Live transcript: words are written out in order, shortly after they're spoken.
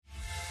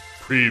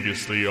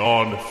Previously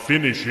on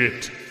Finish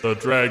It, the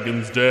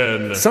Dragon's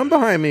Den. Some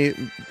behind me,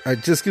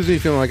 it just gives me a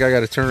feeling like I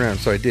got to turn around,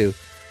 so I do.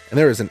 And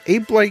there is an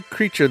ape-like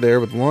creature there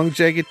with long,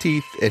 jagged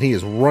teeth, and he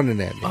is running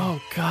at me. Oh,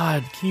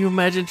 God. Can you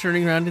imagine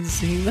turning around and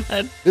seeing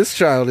that? This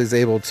child is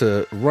able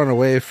to run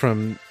away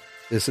from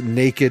this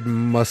naked,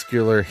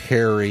 muscular,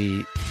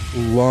 hairy,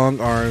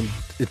 long-armed,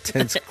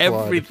 intense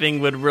clawed. Everything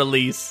would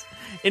release.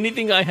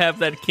 Anything I have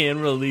that can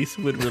release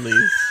would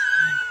release.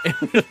 I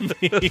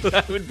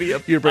would be a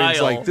Your brain's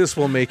pile. like, this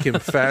will make him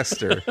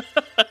faster.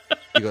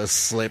 You go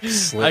slip,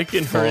 I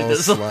can fall, hurry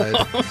this slide.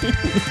 along.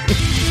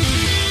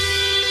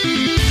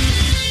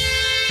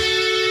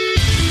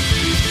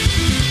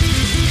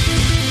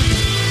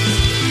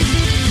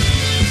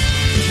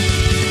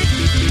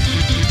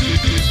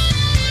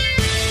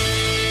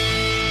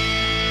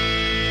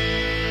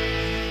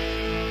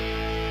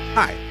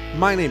 Hi,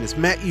 my name is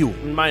Matt Yule.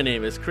 My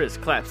name is Chris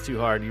Claps Too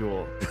Hard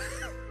Yule.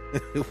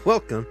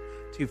 Welcome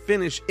to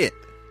Finish It.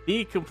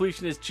 The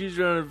Completionist Choose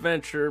Your Own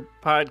Adventure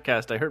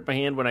podcast. I hurt my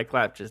hand when I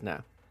clapped just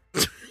now.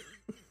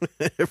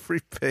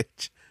 Every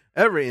page,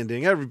 every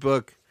ending, every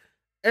book,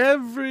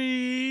 everything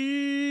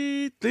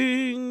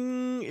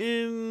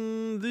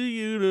in the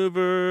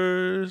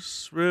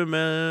universe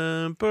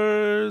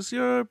remembers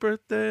your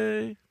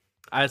birthday.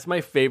 It's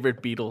my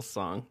favorite Beatles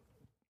song.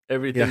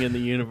 Everything in the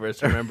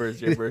universe remembers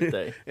your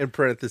birthday. In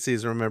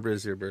parentheses,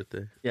 remembers your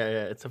birthday. Yeah,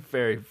 it's a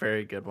very,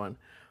 very good one.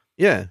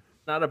 Yeah.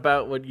 Not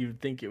about what you'd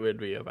think it would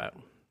be about.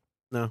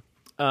 No.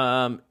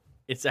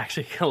 It's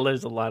actually,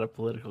 there's a lot of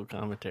political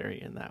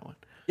commentary in that one.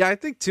 Yeah, I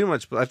think too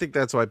much, but I think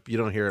that's why you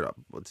don't hear it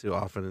too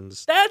often. And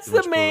That's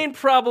the main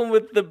problem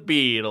with the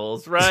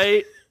Beatles,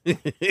 right?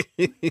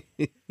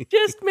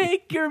 Just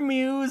make your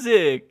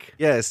music.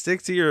 Yeah,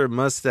 stick to your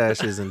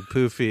mustaches and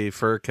poofy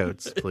fur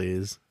coats,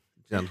 please,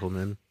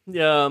 gentlemen.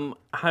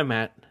 Hi,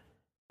 Matt.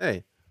 Hey.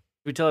 Can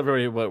we tell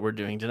everybody what we're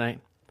doing tonight?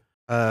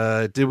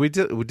 Did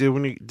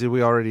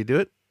we already do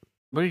it?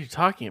 What are you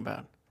talking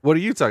about? What are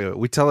you talking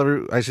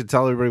about? I should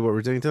tell everybody what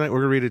we're doing tonight.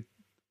 We're gonna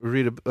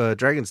read a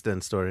Dragon's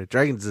Den story.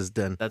 Dragon's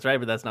Den. That's right,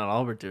 but that's not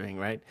all we're doing,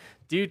 right?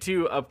 Due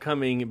to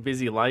upcoming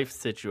busy life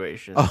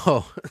situations,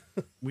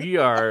 we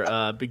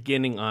are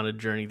beginning on a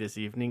journey this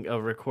evening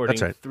of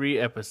recording 3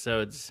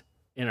 episodes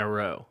in a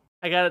row.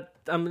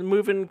 I'm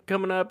moving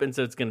coming up, and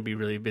so it's going to be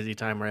really busy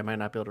time where I might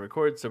not be able to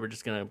record, so we're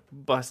just going to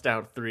bust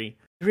out three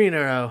in a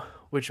row,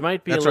 which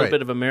might be a little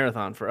bit of a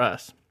marathon for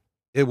us.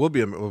 It will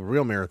be a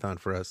real marathon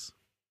for us.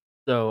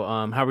 So,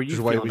 how are you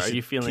feeling? Are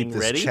you feeling keep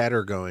this ready?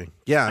 Chatter going.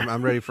 Yeah,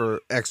 I'm ready for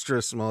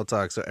extra small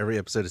talk, so every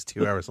episode is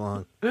 2 hours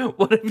long.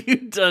 What have you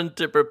done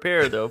to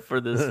prepare, though, for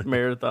this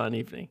marathon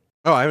evening?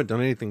 Oh, I haven't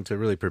done anything to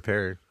really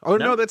prepare. Oh,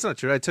 no, that's not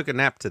true. I took a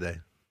nap today.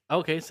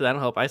 Okay, so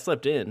that'll help. I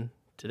slept in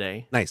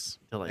today. Nice.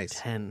 Till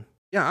 10.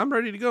 Yeah, I'm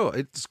ready to go.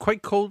 It's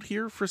quite cold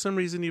here for some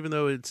reason, even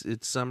though it's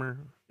summer.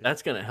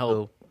 That's going to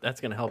help.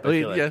 That's going to help. I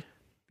feel like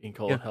being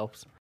cold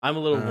helps. I'm a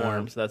little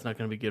warm, so that's not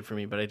going to be good for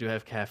me, but I do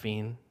have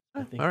caffeine.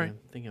 I think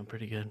I'm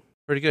pretty good.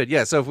 Pretty good.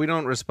 Yeah, so if we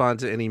don't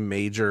respond to any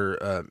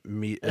major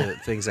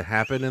things that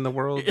happen in the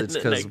world, it's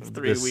because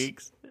 3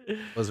 weeks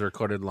was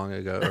recorded long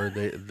ago, or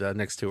the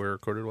next 2 were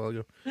recorded a while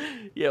ago.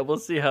 Yeah, we'll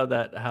see how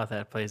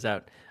that plays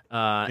out.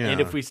 And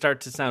if we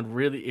start to sound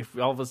if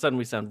all of a sudden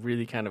we sound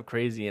really kind of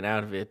crazy and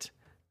out of it,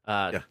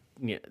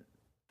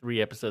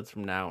 3 episodes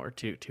from now, or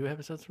two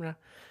episodes from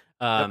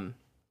now,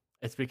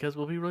 it's because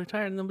we'll be really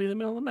tired and it'll be the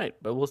middle of the night.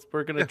 But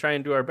we're going to try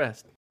and do our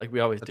best, like we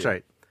always do.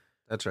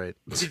 That's right.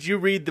 Did you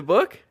read the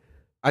book?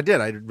 I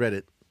did. I read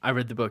it. I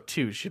read the book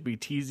too. Should we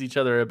tease each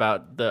other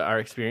about our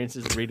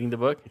experiences reading the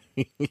book?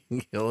 Yeah,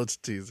 let's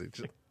tease each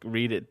other.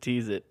 Read it,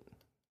 tease it.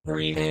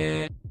 Read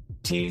it,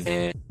 tease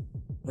it,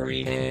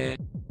 read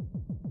it,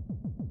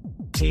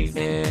 tease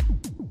it,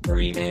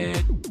 read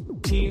it,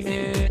 tease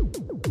it,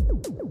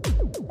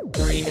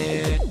 read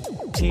it,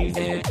 tease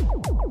it,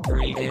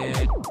 read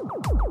it,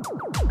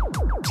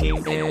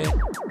 tease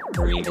it,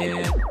 read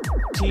it,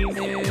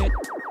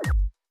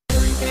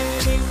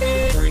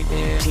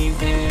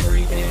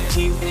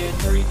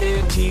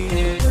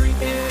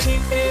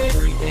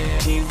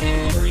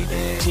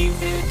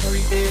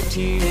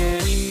 tease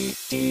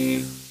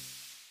it.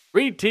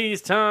 Read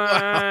tease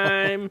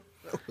time.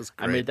 That was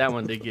great. I made that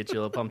one to get you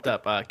a little pumped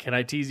up. Can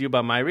I tease you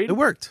about my read? It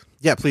worked.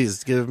 Yeah,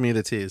 please give me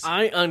the tease.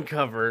 I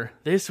uncover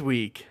this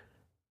week,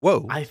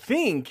 Whoa. I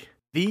think,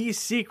 the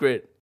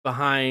secret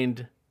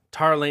behind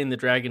Tarlane the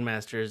Dragon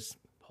Master's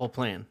whole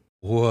plan.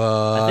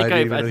 Whoa. I think I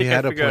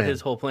had a figured out plan.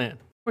 his whole plan.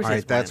 All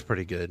right, that's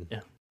pretty good.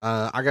 Yeah.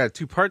 I got a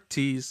 2-part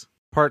tease.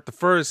 The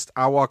first,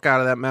 I walk out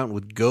of that mountain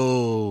with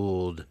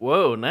gold.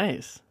 Whoa,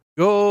 nice.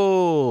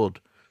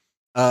 Gold.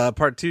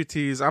 Part 2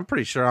 tease, I'm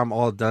pretty sure I'm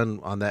all done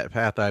on that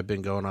path I've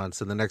been going on,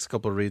 so the next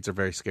couple of reads are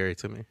very scary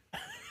to me.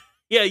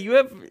 Yeah, you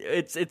have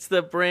it's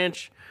the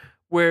branch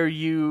where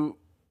you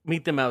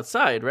meet them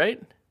outside,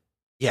 right?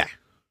 Yeah.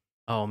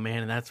 Oh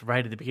man, and that's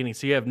right at the beginning.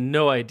 So you have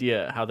no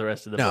idea how the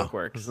rest of the book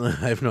works. I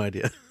have no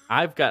idea.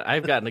 I've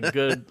gotten a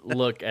good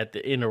look at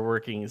the inner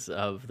workings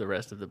of the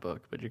rest of the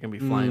book, but you're gonna be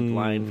flying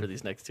blind for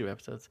these next 2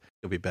 episodes.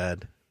 It'll be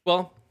bad.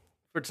 Well,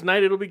 for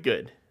tonight it'll be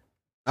good.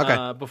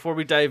 Okay. Before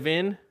we dive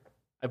in,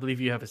 I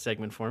believe you have a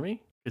segment for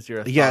me because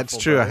you're a it's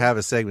true. Brother. I have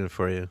a segment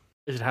for you.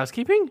 Is it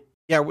housekeeping?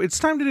 Yeah, it's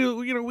time to do.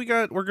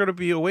 We're going to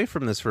be away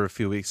from this for a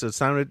few weeks, so it's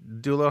time to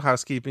do a little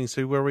housekeeping,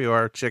 see where we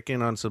are, check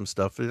in on some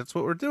stuff. That's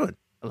what we're doing.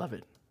 I love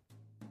it.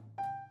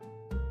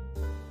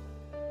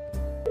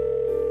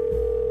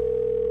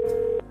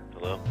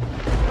 Hello?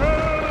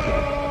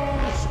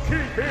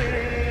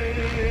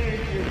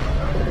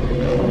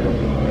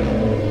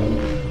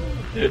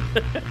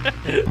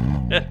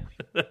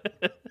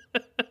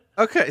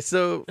 Okay,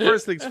 so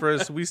first things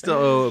first, we still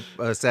owe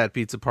a sad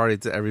pizza party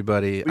to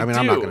everybody. I'm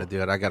not going to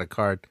do it. I got a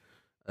card,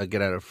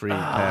 get out a free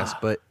pass,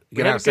 but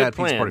get out a sad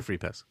pizza party free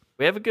pass.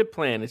 We have a good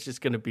plan. It's just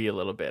going to be a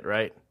little bit,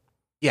 right?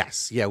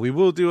 Yes, yeah, we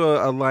will do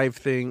a live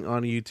thing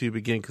on YouTube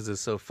again because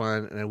it's so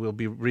fun, and we'll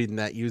be reading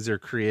that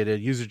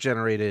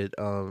user-generated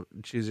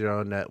choose your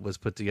own that was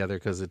put together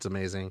because it's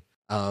amazing.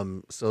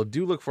 So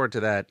do look forward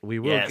to that. We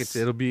will get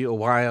to, it'll be a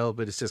while,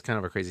 but it's just kind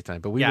of a crazy time.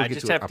 But we will get to it. I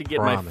just have to get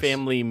my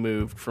family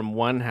moved from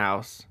one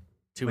house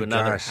to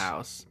another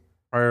house.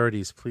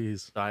 Priorities,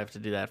 please. So I have to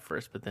do that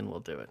first, but then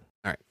we'll do it.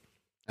 All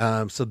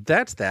right. So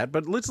that's that.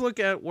 But let's look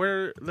at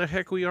where the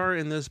heck we are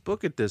in this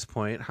book at this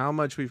point, how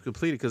much we've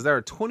completed, because there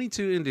are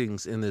 22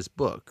 endings in this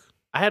book.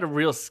 I had a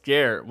real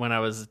scare when I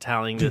was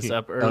tallying this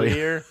up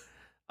earlier,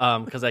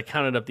 because I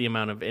counted up the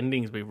amount of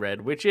endings we've read,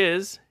 which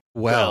is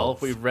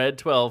 12. We've read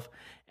 12.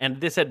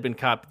 And this had been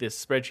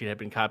this spreadsheet had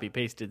been copy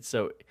pasted,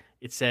 so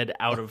it said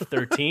out of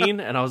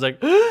 13, and I was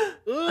like,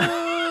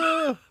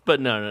 but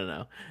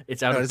no,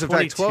 it's out of 22. In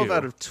fact 12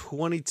 out of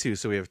 22,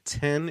 so we have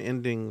 10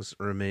 endings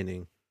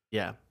remaining.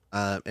 Yeah.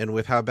 And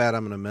with how bad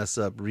I'm going to mess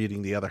up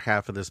reading the other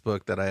half of this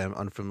book that I am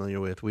unfamiliar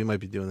with, we might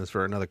be doing this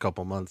for another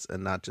couple months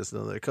and not just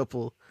another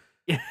couple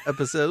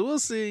episodes. We'll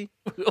see.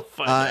 We'll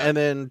find out. And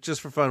then just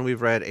for fun,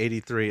 we've read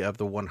 83 of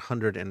the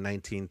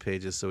 119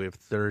 pages, so we have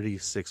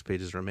 36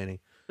 pages remaining.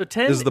 So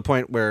 10... This is the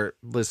point where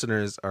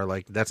listeners are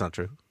like, that's not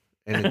true,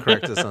 and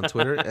correct us on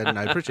Twitter, and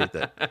I appreciate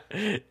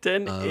that.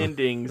 10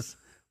 endings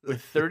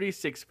with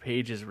 36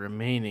 pages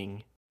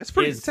remaining. That's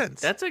pretty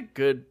intense. There's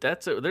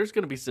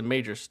going to be some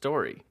major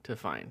story to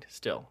find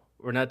still.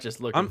 We're not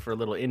just looking for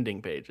little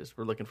ending pages.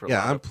 We're looking for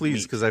I'm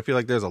pleased because I feel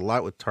like there's a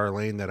lot with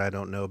Tarlane that I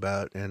don't know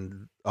about,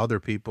 and other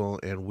people,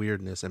 and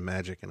weirdness and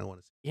magic, and I want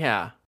to see.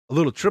 Yeah. A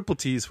little triple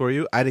tease for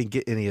you. I didn't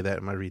get any of that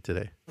in my read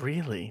today.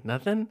 Really?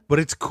 Nothing? But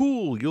it's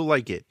cool. You'll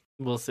like it.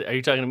 We'll see. Are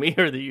you talking to me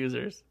or the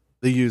users?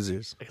 The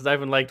users. Because I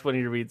haven't liked one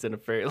of your reads in a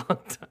very long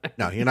time.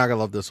 No, you're not going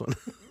to love this one.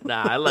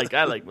 Nah, I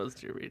like most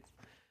of your reads.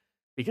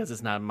 Because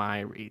it's not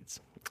my reads.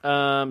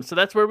 So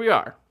that's where we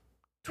are.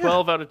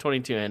 12 out of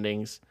 22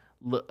 endings.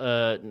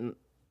 A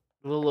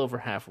little over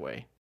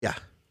halfway. Yeah.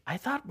 I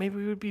thought maybe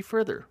we would be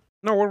further.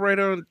 No, we're right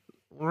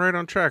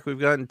on track. We've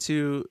gotten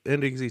 2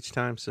 endings each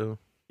time, so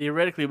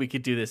theoretically we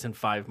could do this in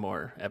 5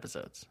 more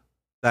episodes.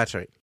 That's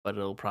right. But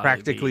it'll probably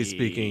practically be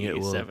speaking, it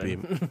will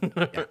 7. be.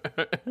 Yeah.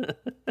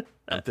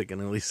 I'm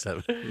thinking at least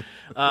 7.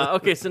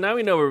 Okay, so now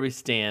we know where we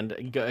stand,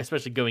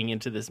 especially going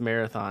into this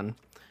marathon.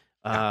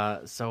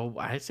 So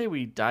I say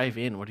we dive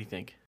in. What do you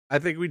think? I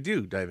think we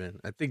do dive in.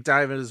 I think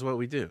dive in is what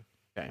we do.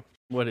 Okay.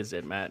 What is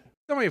it, Matt?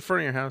 Somebody in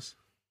front of your house.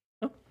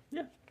 Oh,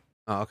 yeah.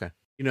 Oh, okay.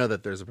 You know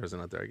that there's a person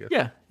out there, I guess.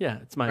 Yeah.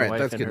 It's my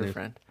wife and her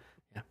friend.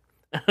 Yeah.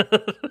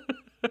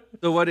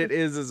 So what it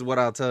is what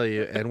I'll tell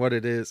you, and what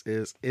it is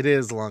it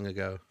is long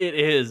ago. It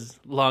is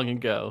long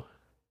ago.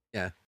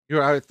 Yeah.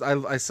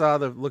 I saw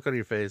the look on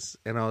your face,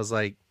 and I was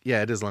like,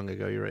 yeah, it is long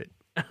ago. You're right.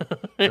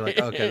 You're like,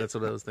 okay, that's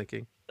what I was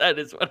thinking. That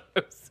is what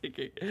I was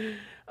thinking. It's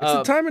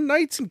the time of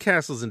Knights and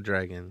Castles and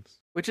Dragons.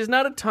 Which is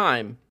not a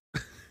time.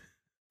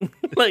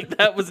 Like,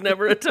 that was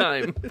never a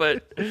time,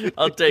 but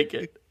I'll take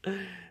it.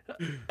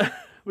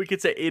 We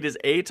could say it is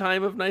a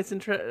time of Knights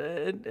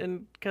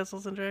and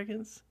Castles and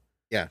Dragons.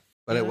 Yeah,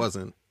 but it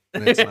wasn't.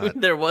 And it's not.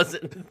 There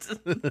wasn't.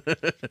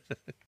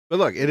 But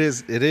look, it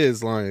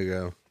is long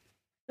ago.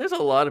 There's a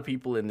lot of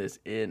people in this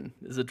inn.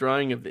 There's a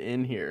drawing of the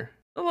inn here.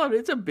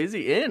 It's a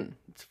busy inn.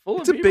 It's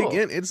full of people. It's a big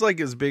inn. It's like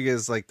as big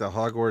as like the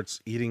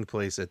Hogwarts eating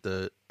place at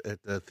the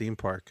theme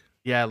park.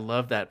 Yeah, I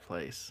love that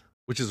place.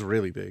 Which is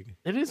really big.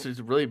 It is. It's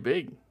really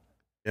big.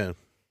 Yeah.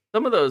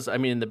 Some of those, I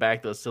mean, in the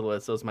back, those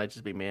silhouettes, those might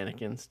just be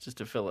mannequins just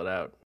to fill it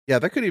out. Yeah,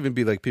 that could even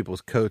be like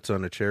people's coats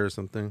on a chair or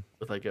something.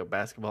 With like a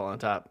basketball on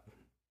top.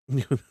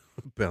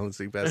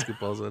 Balancing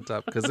basketballs on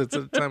top. Because it's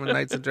a time of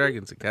Knights and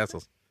Dragons and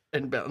Castles.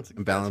 And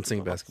balancing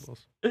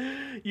basketballs.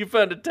 You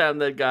found a town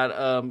that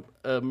got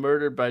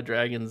murdered by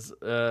dragons,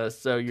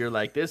 so you're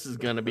like, this is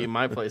going to be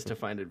my place to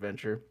find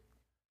adventure.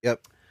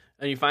 Yep.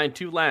 And you find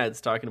 2 lads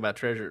talking about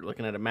treasure,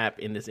 looking at a map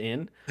in this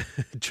inn.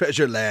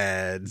 Treasure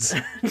lads.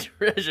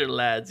 Treasure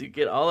lads. You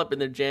get all up in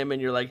their jam,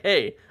 and you're like,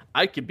 hey,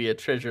 I could be a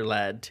treasure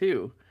lad,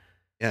 too.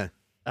 Yeah.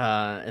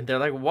 And they're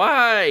like,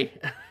 why?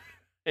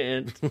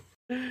 and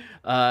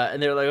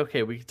they're like,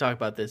 okay, we can talk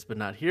about this, but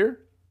not here.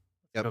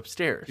 Yep. Go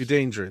upstairs. You're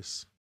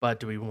dangerous. But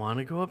do we want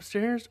to go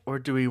upstairs, or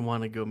do we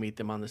want to go meet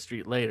them on the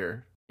street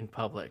later in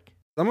public?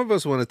 Some of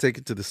us want to take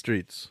it to the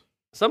streets.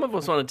 Some of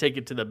us want to take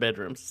it to the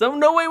bedrooms.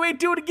 No, wait,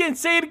 do it again.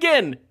 Say it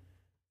again.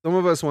 Some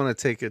of us want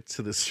to take it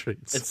to the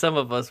streets. And some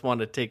of us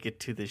want to take it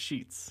to the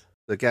sheets.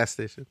 The gas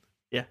station.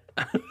 Yeah.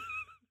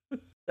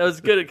 That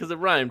was good because it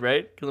rhymed,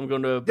 right? Because I'm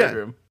going to a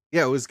bedroom.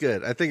 Yeah, it was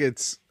good. I think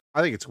it's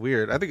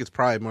weird. I think it's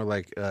probably more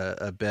like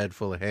a bed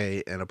full of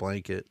hay and a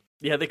blanket.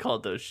 Yeah, they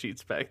called those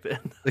sheets back then.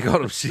 They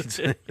called them sheets.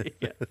 Yeah,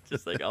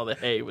 just like all the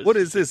hay was. What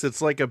is this? It's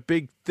like a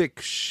big,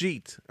 thick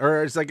sheet.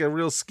 Or it's like a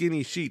real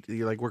skinny sheet.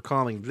 You're like, we're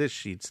calling this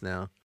sheets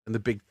now. And the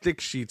big,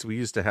 thick sheets we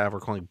used to have, we're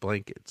calling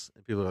blankets.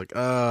 And people are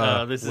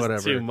like, this whatever.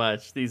 is too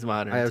much. These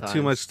modern I have times.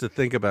 too much to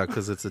think about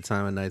because it's a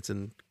time of Knights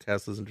and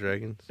Castles and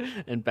Dragons.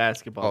 And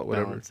basketball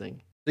whatever.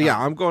 balancing. So yeah,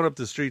 I'm going up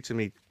the street to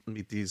meet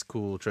these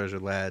cool treasure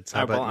lads.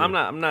 How All right, well, about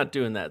you? I'm not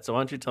doing that. So why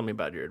don't you tell me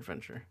about your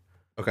adventure?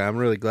 Okay, I'm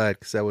really glad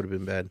because that would have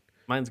been bad.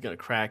 Mine's gonna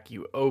crack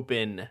you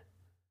open.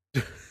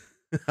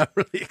 I'm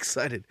really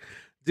excited.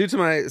 Due to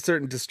my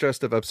certain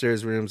distrust of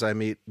upstairs rooms, I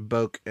meet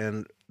Boke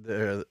and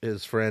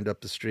his friend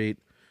up the street.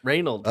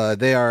 Reynold.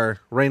 They are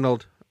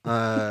Reynold.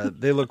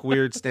 They look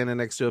weird standing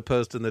next to a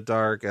post in the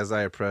dark. As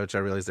I approach, I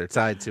realize they're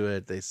tied to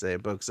it. They say,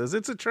 Boke says,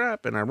 it's a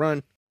trap, and I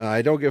run.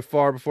 I don't get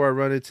far before I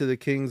run into the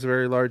king's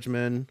very large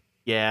men.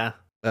 Yeah.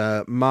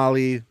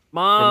 Molly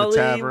from the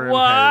tavern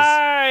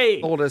why?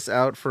 has sold us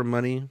out for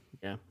money.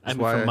 Yeah, That's I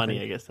mean, why for I money,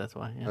 think- I guess that's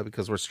why. Yeah.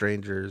 Because we're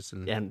strangers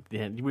and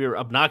And we were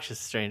obnoxious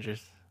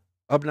strangers.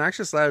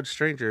 obnoxious, loud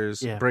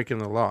strangers Yeah. breaking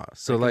the law.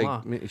 So, Breaking like,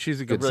 law. I mean, she's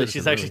a But good really, citizen.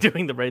 she's actually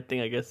doing the right thing,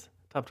 I guess,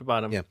 top to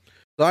bottom. Yeah.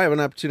 So I have an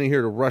opportunity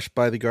here to rush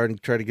by the guard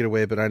and try to get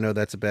away, but I know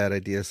that's a bad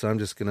idea, so I'm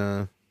just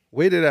gonna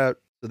wait it out.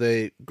 So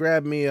they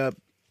grab me up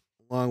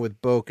along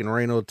with Boke and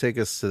Reynold, take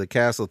us to the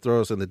castle,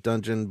 throw us in the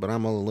dungeon, but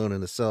I'm all alone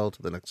in the cell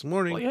till the next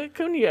morning. Well, yeah,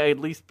 couldn't you at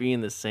least be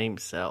in the same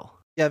cell?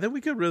 Yeah, then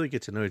we could really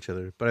get to know each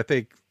other. But I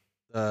think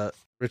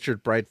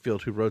Richard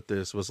Brightfield, who wrote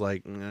this, was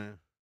like, nah,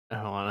 I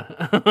don't want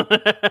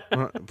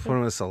to. put him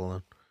in a cell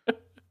alone.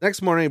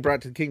 Next morning,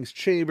 brought to the king's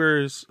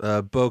chambers.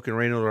 Boke and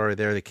Reynold are already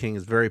there. The king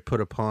is very put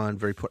upon,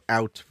 very put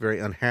out, very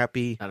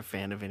unhappy. Not a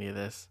fan of any of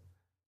this.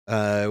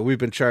 We've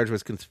been charged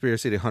with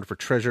conspiracy to hunt for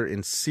treasure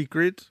in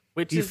secret.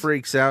 Which He is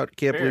freaks out.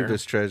 Can't fair. believe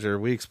this treasure.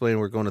 We explain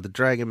we're going to the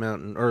Dragon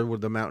Mountain, or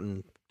the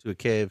mountain to a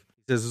cave.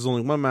 He says there's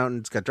only one mountain.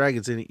 It's got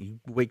dragons in it. You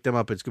wake them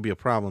up, it's going to be a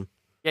problem.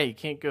 Yeah, you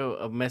can't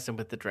go messing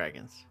with the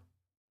dragons.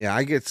 Yeah,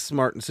 I get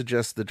smart and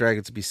suggest the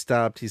dragons be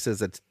stopped. He says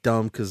that's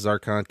dumb because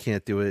Zarkon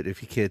can't do it. If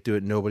he can't do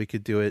it, nobody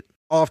could do it.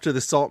 Off to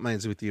the salt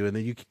mines with you. And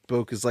then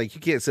Boke is like,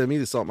 you can't send me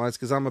to the salt mines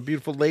because I'm a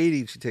beautiful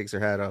lady. She takes her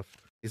hat off.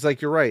 He's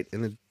like, you're right.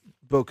 And then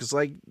Boke is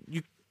like,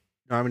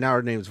 now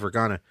her name's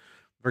Vergana.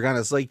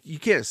 Vergana's like, you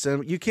can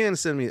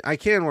send me. I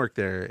can work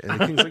there. And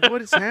the king's like,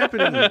 what is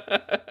happening?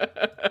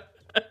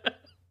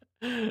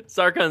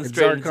 Sarkon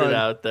straightens it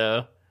out,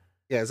 though.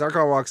 Yeah,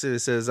 Zarkon walks in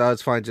and says, oh,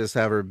 it's fine. Just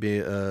have her be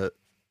a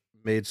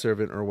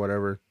maidservant or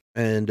whatever.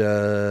 And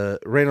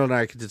Reynold and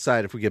I can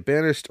decide if we get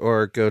banished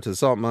or go to the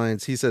salt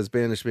mines. He says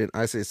banishment.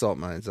 I say salt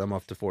mines. I'm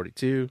off to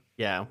 42.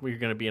 Yeah, we're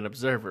going to be an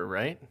observer,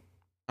 right?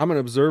 I'm an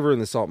observer in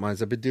the salt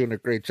mines. I've been doing a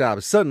great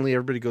job. Suddenly,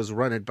 everybody goes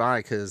running by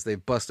because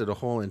they've busted a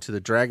hole into the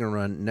dragon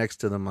run next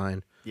to the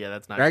mine. Yeah,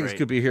 that's not Dragons great.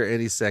 could be here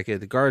any second.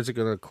 The guards are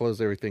going to close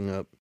everything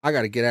up. I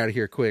got to get out of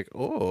here quick.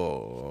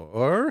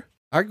 Or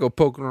I go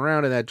poking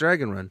around in that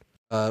dragon run,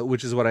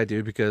 which is what I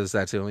do because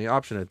that's the only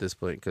option at this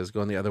point because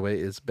going the other way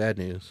is bad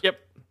news. Yep.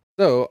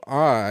 So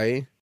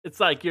It's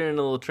like you're in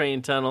a little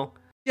train tunnel.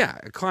 I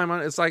climb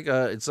on. It's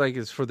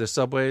it's for the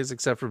subways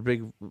except for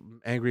big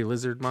angry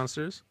lizard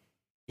monsters.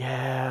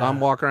 Yeah. I'm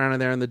walking around in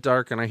there in the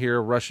dark and I hear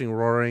a rushing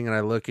roaring and I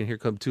look and here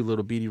come two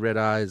little beady red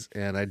eyes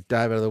and I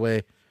dive out of the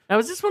way. Now,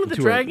 is this one of the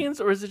Two of them. dragons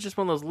or is it just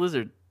one of those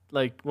lizard?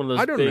 Like one of those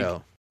I don't big...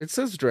 know. It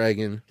says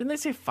dragon. Didn't they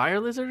say fire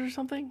lizard or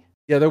something?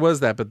 Yeah, there was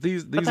that, but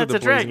these are that's the a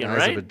blazing dragon, eyes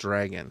right? of a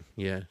dragon.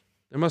 Yeah,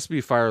 there must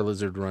be fire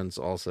lizard runs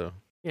also.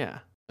 Yeah.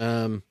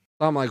 So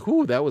I'm like,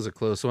 "Ooh, that was a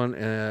close one."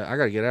 I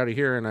got to get out of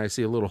here, and I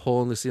see a little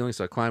hole in the ceiling,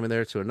 so I climb in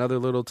there to another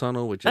little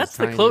tunnel, which That's is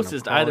the tiny, and I'm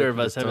closest crawling either of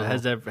through us this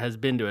tunnel. has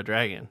been to a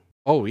dragon.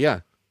 Oh yeah.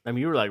 I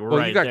mean, you were like Well,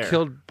 right you got there.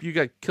 killed. You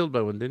got killed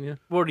by one, didn't you?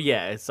 Well,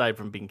 yeah, aside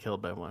from being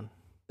killed by one.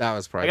 That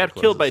was probably. I got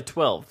the killed by closest.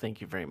 12.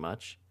 Thank you very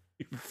much.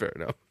 Fair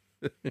enough.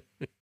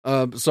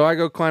 So I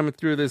go climbing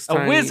through this. A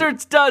Tiny...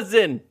 wizard's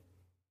dozen.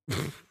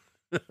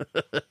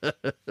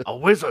 A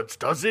wizard's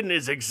dozen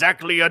is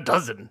exactly a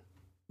dozen.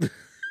 That's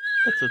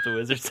what the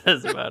wizard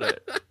says about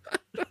it.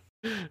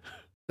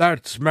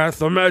 That's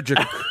mathemagic.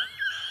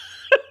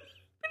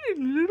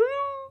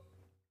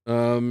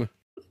 So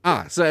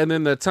and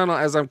then the tunnel,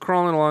 as I'm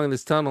crawling along in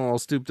this tunnel, all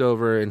stooped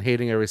over and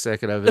hating every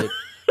second of it,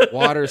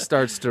 water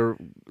starts to,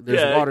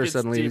 there's Yeah, it water gets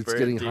suddenly, deeper it's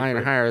getting and higher and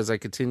deeper. higher as I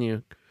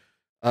continue.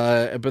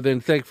 But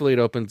then thankfully it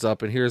opens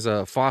up and here's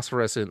a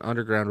phosphorescent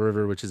underground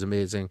river, which is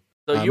amazing.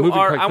 So you moving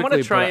are. quite I want to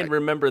quickly, try but and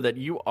remember that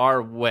you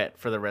are wet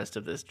for the rest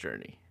of this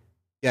journey.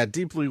 Yeah,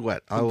 deeply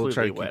wet. I will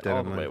try to Completely keep wet, that all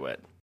in the way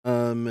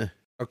mind. wet.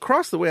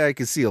 Across the way I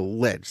can see a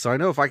ledge, so I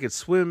know if I could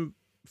swim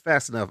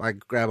fast enough, I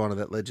could grab onto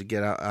that ledge and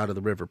get out of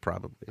the river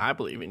probably. I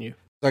believe in you.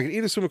 So I can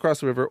either swim across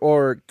the river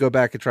or go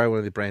back and try one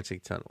of the branching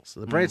tunnels. So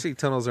the branching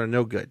tunnels are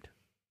no good.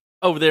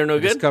 Oh, they're no I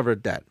good.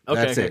 discovered that.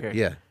 Okay, That's okay, it. okay.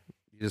 Yeah.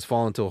 You just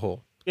fall into a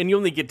hole. And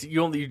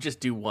you just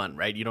do one,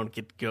 right? You don't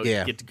get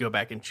to go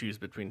back and choose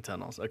between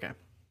tunnels. Okay.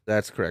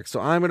 That's correct. So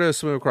I'm going to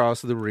swim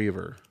across the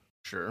river.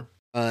 Sure.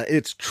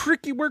 It's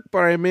tricky work, but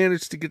I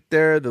managed to get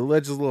there. The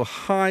ledge is a little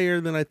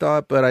higher than I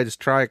thought, but I just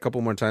try a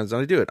couple more times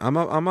and I do it. I'm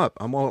up.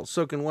 I'm all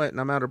soaking wet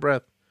and I'm out of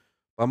breath.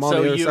 I'm on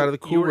the other side of the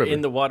cool river. You were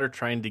in the water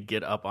trying to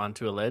get up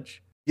onto a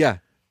ledge? Yeah.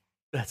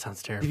 That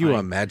sounds terrifying. Can you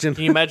imagine?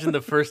 Can you imagine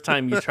the first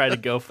time you try to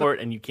go for it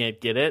and you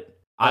can't get it?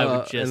 I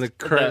would just... And the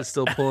current's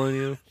still pulling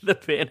you? The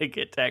panic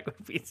attack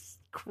would be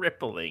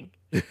crippling.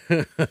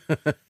 So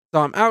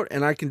I'm out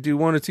and I can do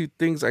one or two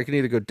things. I can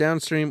either go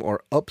downstream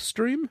or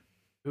upstream.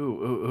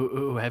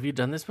 Ooh. Have you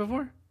done this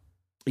before?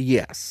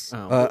 Yes.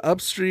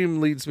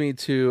 Upstream leads me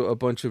to a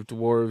bunch of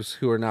dwarves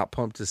who are not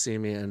pumped to see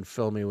me and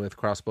fill me with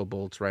crossbow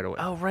bolts right away.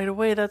 Oh, right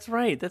away. That's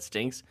right. That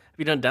stinks. Have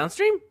you done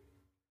downstream?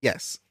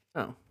 Yes.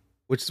 Oh.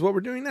 Which is what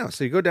we're doing now.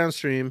 So you go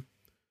downstream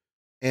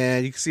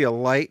and you can see a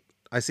light.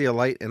 I see a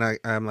light and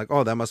I'm like,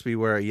 oh, that must be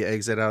where you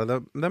exit out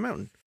of the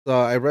mountain. So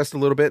I rest a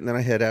little bit and then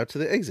I head out to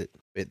the exit.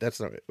 Wait, that's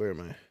not it. Where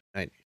am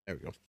I? There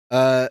we go.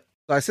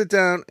 So I sit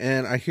down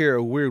and I hear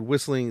a weird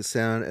whistling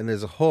sound and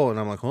there's a hole and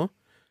I'm like, huh?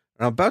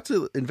 And I'm about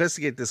to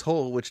investigate this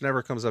hole, which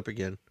never comes up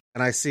again.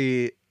 And I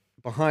see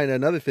behind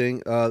another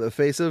thing, the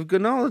face of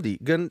Ganali.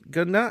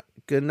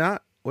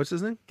 What's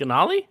his name?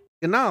 Ganali?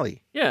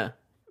 Ganali. Yeah.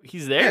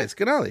 He's there? Yeah, it's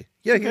Ganali.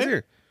 Yeah, okay. He's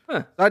here.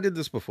 Huh. I did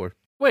this before.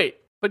 Wait,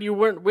 but you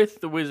weren't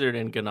with the wizard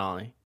and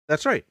Ganali.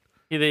 That's right.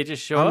 Did they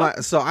just show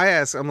up? So I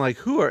asked, I'm like,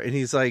 who are? And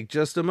he's like,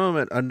 just a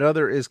moment,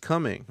 another is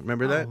coming.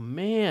 Remember that? Oh,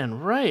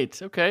 man,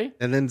 right. Okay.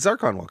 And then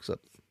Zarkon walks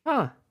up.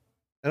 Huh.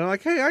 And I'm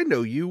like, hey, I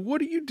know you.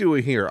 What are you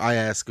doing here? I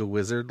ask a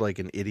wizard like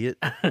an idiot.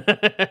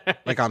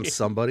 Like I'm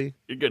somebody.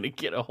 You're going to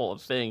get a whole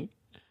thing.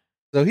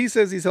 So he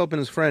says he's helping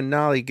his friend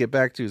Nolly get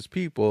back to his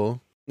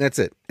people. That's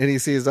it. And he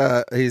says,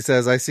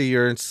 I see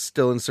you're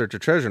still in search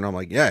of treasure. And I'm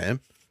like, yeah, I am.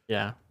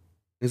 Yeah.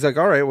 He's like,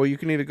 all right, well, you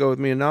can either go with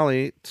me and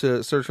Nolly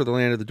to search for the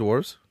land of the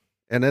dwarves,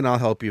 and then I'll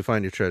help you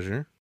find your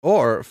treasure.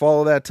 Or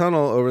follow that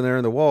tunnel over there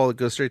in the wall that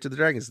goes straight to the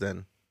dragon's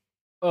den.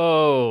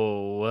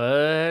 Oh,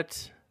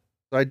 what?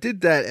 So I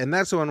did that, and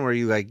that's the one where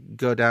you like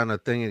go down a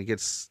thing and it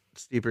gets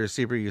steeper and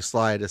steeper. You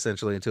slide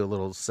essentially into a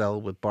little cell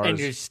with bars. And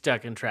you're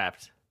stuck and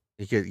trapped.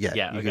 You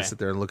can sit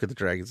there and look at the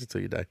dragons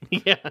until you die.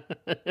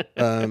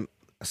 Yeah.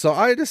 So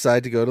I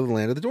decide to go to the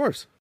land of the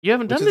dwarves. You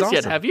haven't done this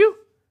yet, have you?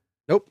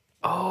 Nope.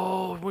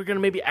 Oh, we're going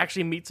to maybe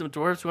actually meet some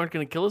dwarves who aren't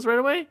going to kill us right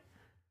away?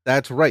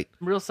 That's right.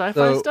 Real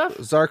sci-fi stuff?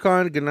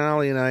 Zarkon,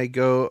 Ganali, and I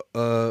go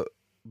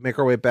make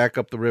our way back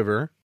up the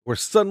river. We're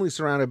suddenly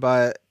surrounded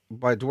by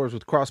dwarves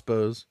with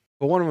crossbows.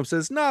 But one of them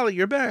says, Nolly,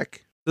 you're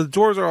back. The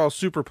dwarves are all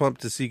super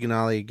pumped to see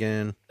Ganali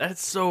again.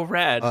 That's so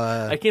rad.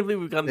 I can't believe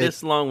we've gone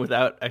this long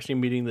without actually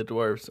meeting the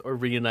dwarves or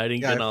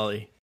reuniting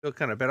Ganali. I feel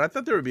kind of bad. I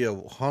thought there would be a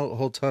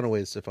whole ton of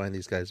ways to find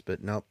these guys,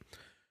 but nope.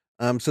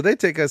 So they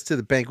take us to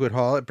the banquet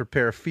hall and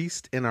prepare a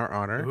feast in our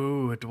honor.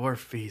 Ooh, a dwarf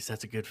feast.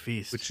 That's a good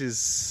feast. Which is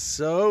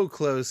so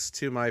close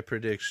to my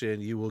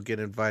prediction. You will get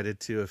invited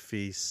to a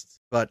feast,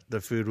 but the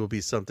food will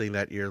be something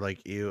that you're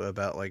like ew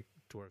about, like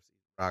dwarves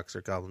eat rocks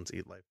or goblins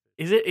eat life.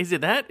 Is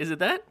it that? Is it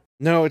that?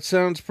 No, it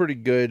sounds pretty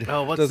good.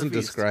 Oh, what's it doesn't the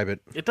feast? describe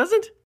it. It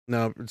doesn't?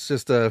 No, it's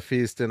just a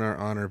feast in our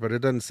honor, but it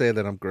doesn't say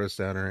that I'm grossed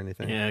out or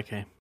anything. Yeah,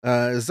 okay.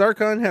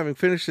 Zarkon, having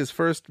finished his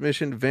first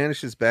mission,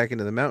 vanishes back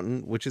into the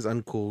mountain, which is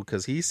uncool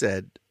because he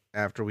said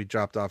after we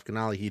dropped off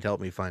Ganali, he'd help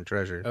me find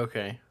treasure.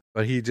 Okay.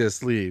 But he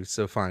just leaves,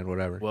 so fine,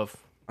 whatever. Woof.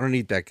 I don't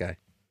need that guy.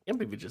 Yeah,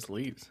 maybe he just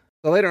leaves.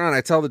 So later on,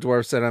 I tell the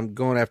dwarves that I'm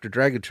going after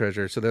dragon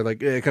treasure, so they're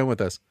like, come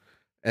with us.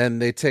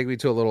 And they take me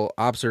to a little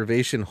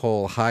observation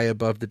hole high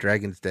above the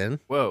dragon's den.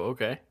 Whoa,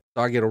 okay.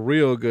 So I get a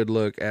real good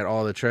look at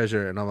all the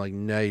treasure, and I'm like,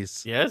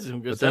 nice. Yeah,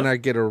 some good but stuff. Then I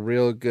get a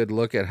real good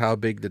look at how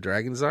big the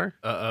dragons are.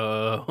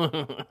 Uh-oh.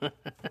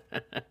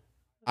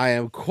 I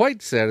am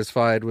quite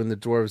satisfied when the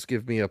dwarves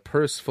give me a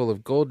purse full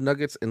of gold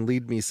nuggets and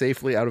lead me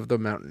safely out of the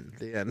mountain.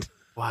 The end.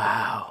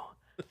 Wow.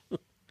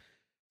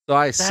 So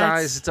I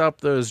sized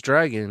up those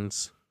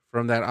dragons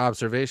from that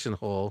observation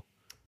hole.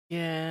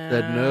 Yeah.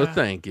 Said no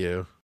thank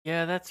you.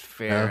 Yeah, that's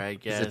fair, no? I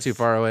guess. Is it too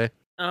far away?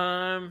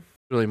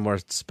 Really more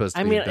supposed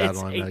to be a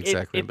battle, not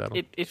exactly a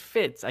battle. It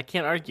fits. I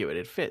can't argue it.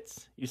 It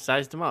fits. You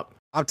sized them up.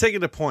 I'm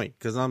taking a point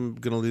because I'm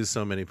going to lose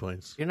so many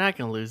points. You're not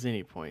going to lose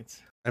any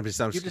points. You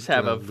just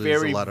have a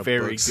very,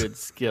 very good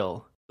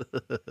skill.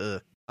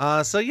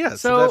 So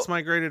that's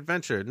my great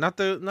adventure. Not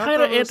kind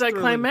of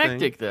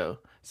anticlimactic though.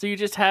 So you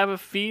just have a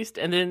feast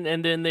and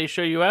then they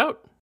show you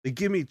out?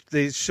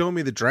 They show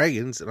me the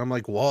dragons and I'm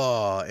like,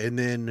 whoa, and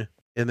then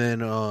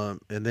then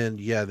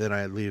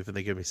I leave and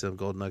they give me some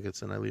gold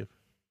nuggets and I leave.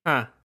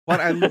 Huh. But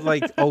I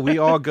like, we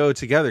all go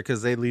together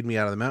because they lead me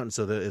out of the mountain.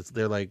 So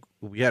they're like,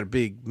 we had a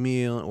big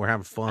meal and we're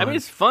having fun. I mean,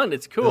 it's fun.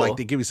 It's cool.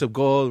 They give me some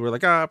gold. We're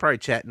like, probably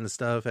chatting and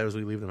stuff as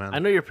we leave the mountain. I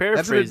know you're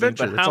paraphrasing. That's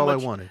an adventure. But that's all I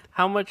wanted.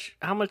 How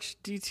much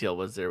detail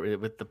was there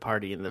with the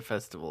party and the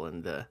festival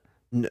and the?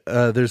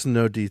 There's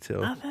no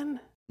detail. Nothing.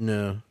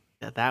 No.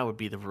 That would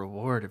be the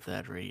reward of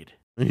that read.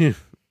 Yeah.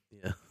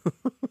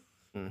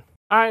 All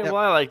right. Yep. Well,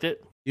 I liked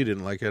it. You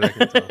didn't like it. I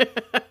can tell.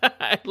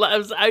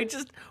 I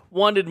just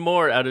wanted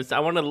more out of. I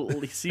want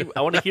to see.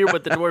 I want to hear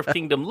what the Dwarf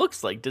Kingdom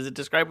looks like. Does it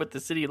describe what the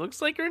city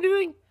looks like or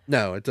anything?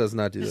 No, it does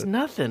not do There's that.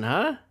 nothing,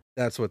 huh?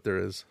 That's what there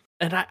is.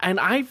 And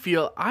I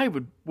feel I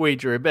would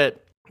wager a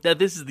bet that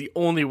this is the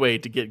only way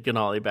to get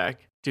Ganali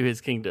back to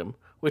his kingdom,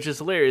 which is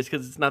hilarious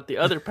because it's not the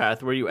other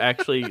path where you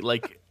actually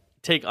like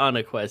take on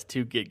a quest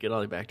to get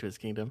Ganali back to his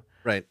kingdom.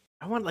 Right.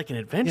 I want like an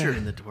adventure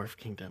in the Dwarf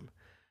Kingdom.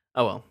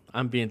 Oh well,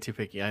 I'm being too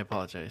picky. I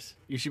apologize.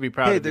 You should be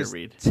proud of your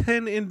read.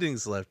 10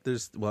 endings left.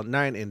 There's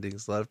 9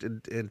 endings left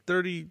and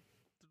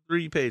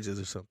 33 pages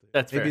or something.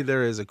 That's Maybe fair.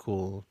 there is a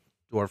cool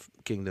Dwarf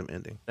Kingdom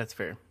ending. That's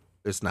fair.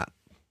 There's not.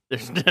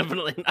 There's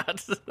definitely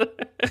not.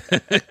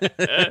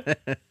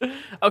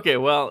 Okay,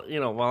 well,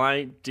 while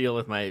I deal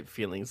with my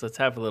feelings, let's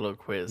have a little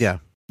quiz. Yeah.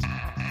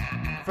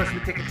 First we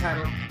take a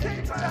title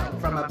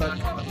from a book.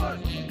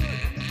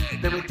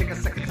 Then we take a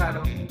second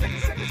title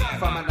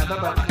from another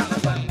book.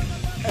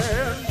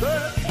 And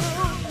that's the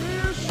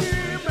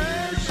Mishy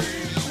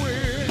Mashy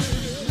quiz.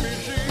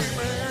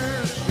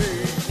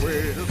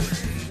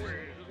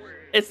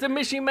 It's the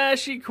Mishy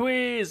Mashy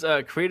quiz,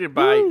 created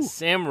by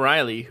Sam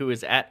Riley, who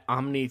is at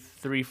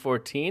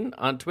Omni314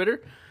 on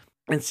Twitter.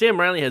 And Sam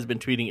Riley has been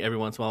tweeting every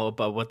once in a while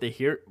about what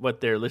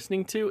they're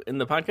listening to in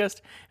the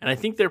podcast. And I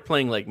think they're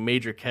playing like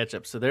major catch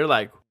up. So they're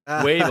like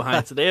way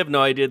behind. So they have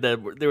no idea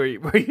that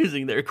we're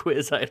using their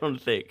quiz, I don't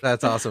think.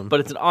 That's awesome. But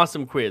it's an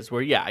awesome quiz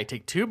where, I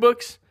take 2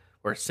 books,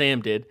 or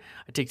Sam did.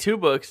 I take 2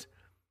 books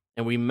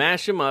and we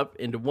mash them up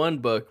into one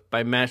book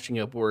by mashing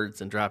up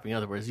words and dropping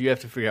other words. You have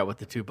to figure out what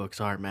the 2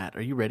 books are, Matt.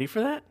 Are you ready for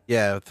that?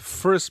 Yeah, the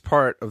first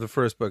part of the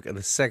first book and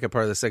the second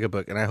part of the second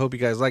book. And I hope you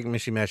guys like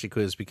Mishy Mashy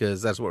Quiz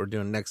because that's what we're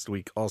doing next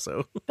week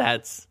also.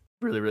 That's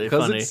really, really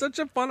Because funny. it's such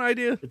a fun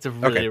idea. It's a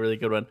really, Okay. really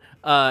good one.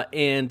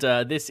 And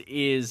this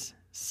is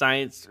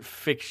science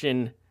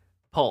fiction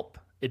pulp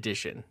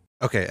edition.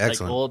 Okay,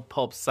 excellent. Like old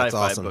pulp sci-fi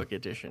awesome. book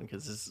edition,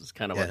 because this is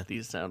kind of Yeah. what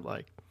these sound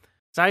like.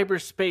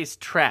 Cyberspace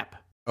Trap.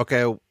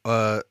 Okay,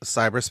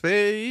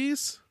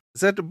 cyberspace.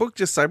 Is that the book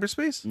just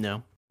cyberspace?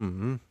 No.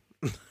 Mm-hmm.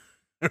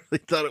 I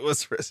really thought it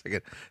was for a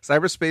second.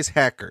 Cyberspace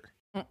hacker.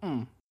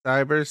 Mm-mm.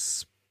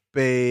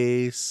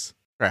 Cyberspace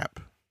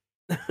trap.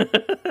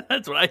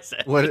 That's what I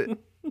said. What?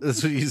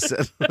 That's what you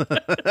said.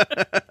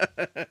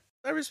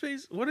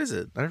 Cyberspace. What is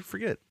it? I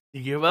forget.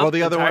 You give up Well,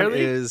 the other one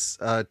entirely? is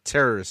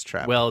terrorist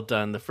trap. Well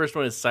done. The first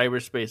one is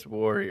Cyberspace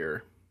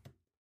Warrior.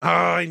 oh,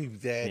 I knew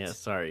that. Yeah,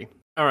 sorry.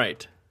 All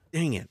right.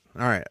 Dang it.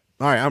 All right.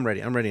 I'm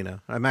ready. I'm ready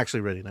now. I'm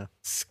actually ready now.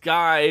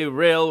 Sky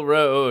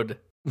Railroad.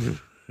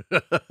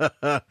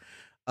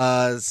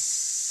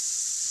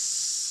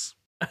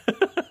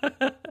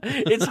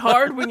 It's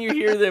hard when you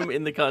hear them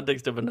in the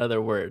context of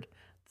another word.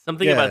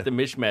 Something Yeah. about the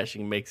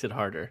mishmashing makes it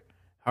harder.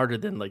 Harder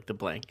than like the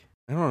blank.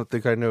 I don't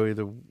think I know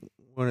either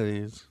one of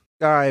these.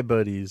 Sky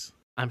Buddies.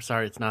 I'm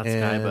sorry, it's not Sky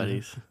And-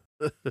 Buddies.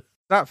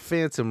 Not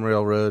Phantom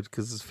Railroad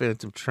because it's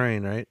Phantom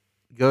Train, right?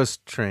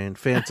 Ghost Train.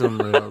 Phantom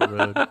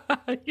Railroad.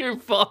 You're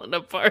falling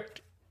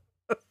apart.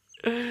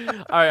 All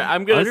right,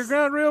 I'm gonna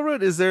Underground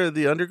Railroad? Is there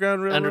the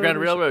Underground Railroad? Underground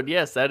or Railroad.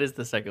 Yes, that is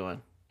the second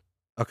one.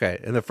 something? Okay,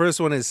 and the first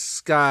one is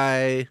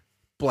Sky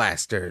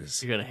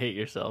Blasters. You're gonna hate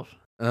yourself.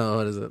 Oh,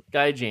 what is it?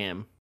 Sky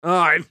Jam. Oh,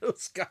 I know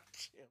Sky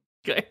Jam.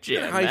 Sky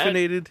Jam. Matt.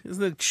 Hyphenated.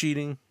 Isn't it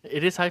cheating?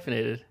 It is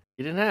hyphenated.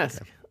 You didn't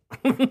ask.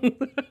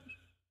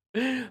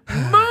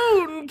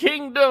 Moon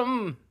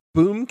Kingdom.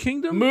 Boom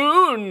Kingdom?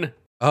 Moon.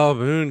 Oh,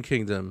 Moon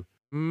Kingdom.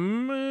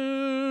 Moon.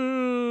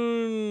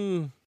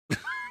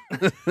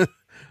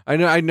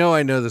 I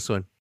know this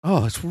one.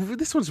 Oh,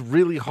 this one's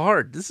really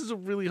hard. This is a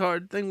really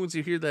hard thing once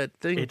you hear that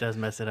thing. It does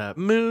mess it up.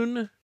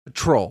 Moon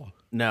Patrol.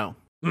 No.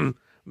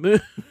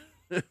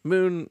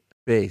 Moon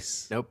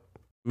Base. Nope.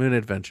 Moon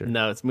Adventure.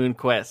 No, it's Moon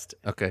Quest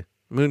Okay.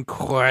 Moon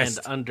Quest.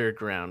 and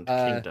Underground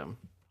Kingdom.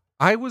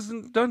 I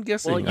wasn't done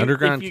guessing. Well,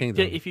 Underground if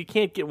Kingdom. If you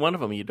can't get one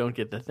of them, you don't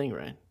get the thing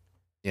right.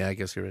 Yeah, I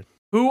guess you're right.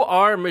 Who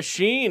are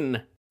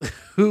Machine?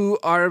 Who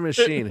are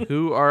Machine?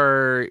 Who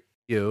are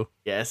you?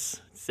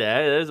 Yes.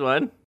 There's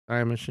one.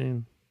 I'm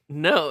Machine.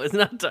 No, it's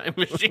not Time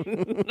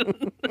Machine.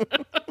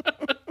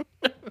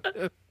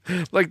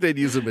 Like they'd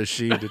use a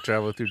machine to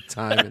travel through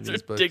time in That's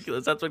these books.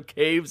 ridiculous. That's what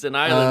caves and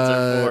islands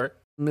are for.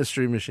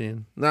 Mystery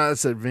Machine. No,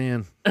 that's a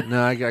van.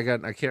 No, I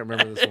can't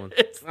remember this one.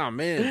 It's Oh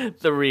man.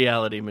 the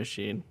Reality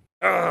Machine.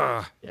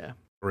 Ah, Yeah.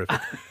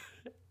 horrific.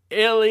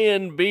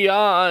 Alien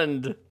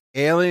Beyond.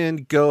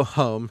 Alien Go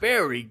Home.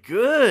 Very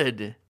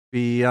good.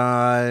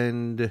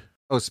 Beyond.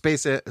 Oh,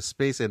 Space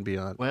and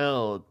Beyond.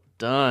 Well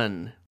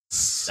done.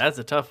 That's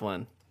a tough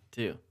one,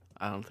 too.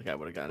 I don't think I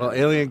would have gotten Well, it.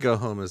 Alien Go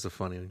Home is a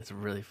funny one. It's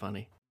really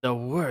funny. The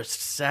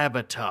Worst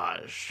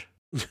Sabotage.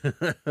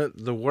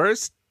 The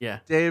worst Yeah.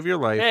 day of your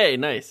life. Hey,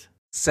 nice.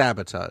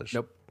 Sabotage.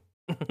 Nope.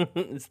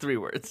 It's 3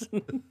 words.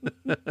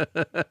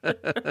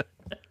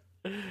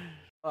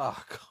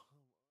 Oh, come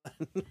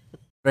on.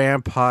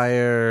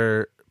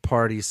 Vampire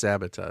Party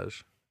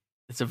Sabotage.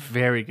 It's a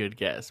very good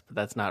guess, but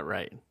that's not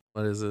right.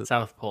 What is it?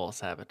 South Pole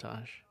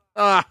Sabotage.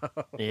 Ah.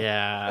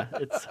 Yeah,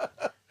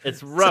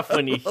 it's rough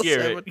when you South Pole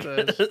hear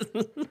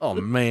it. Oh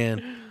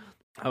man.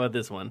 How about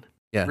this one?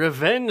 Yeah.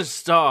 Revenge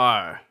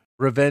Star.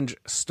 Revenge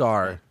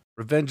Star.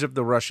 Revenge of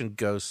the Russian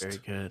Ghost. Very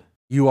good.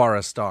 You are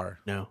a star.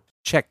 No.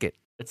 Check it.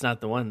 It's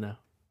not the one, though.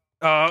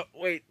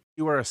 Wait.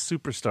 You are a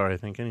superstar, I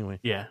think, anyway.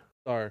 Yeah.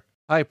 Star.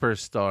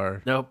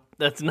 Hyperstar. Nope.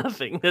 That's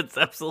nothing. That's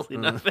absolutely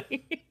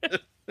nothing.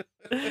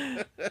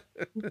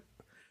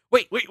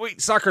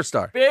 Wait. Soccer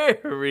star.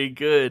 Very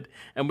good.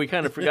 And we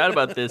kind of forgot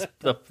about this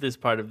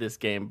part of this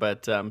game,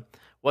 but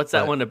what's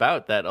that one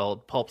about? That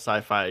old pulp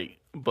sci-fi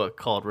book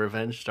called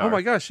Revenge Star. Oh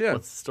my gosh, yeah.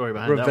 What's the story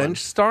behind that one? Revenge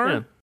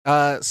Star?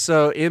 Yeah.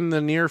 So in the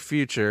near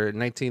future,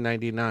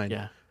 1999,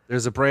 Yeah.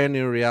 there's a brand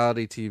new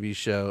reality TV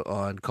show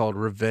on called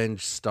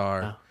Revenge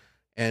Star. Oh.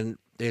 And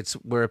it's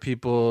where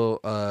people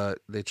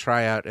they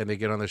try out and they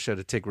get on the show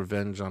to take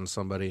revenge on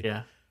somebody.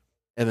 Yeah.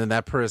 And then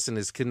that person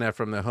is kidnapped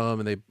from their home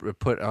and they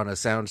put on a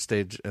sound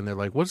stage and they're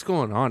like, what's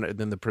going on? And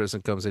then the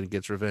person comes in and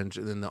gets revenge.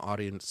 And then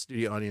the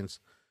studio audience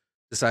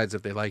decides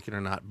if they like it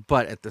or not.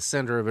 But at the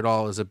center of it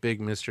all is a big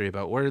mystery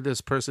about where did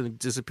this person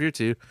disappear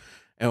to?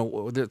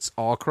 And it's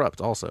all corrupt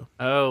also.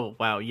 Oh,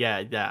 wow.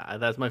 Yeah.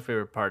 That's my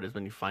favorite part is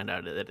when you find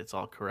out that it's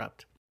all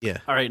corrupt. Yeah.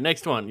 All right,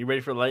 next one. You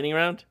ready for the lightning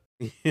round?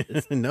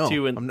 No.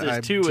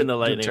 There's two in the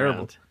lightning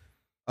round.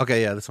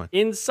 Okay, yeah, that's fine.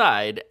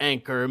 Inside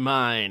Anchor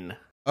Mine.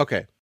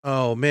 Okay.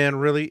 Oh, man,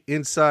 really?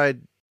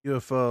 Inside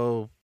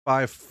UFO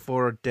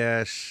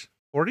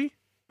 54-40?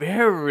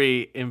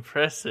 Very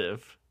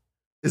impressive.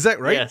 Is that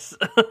right? Yes.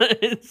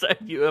 Inside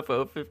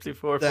UFO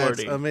 5440.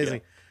 That's amazing.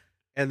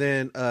 Yeah. And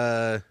then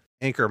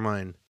Anchor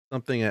Mine.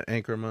 Something at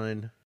Anchor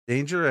Mine.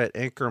 Danger at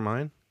Anchor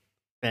Mine?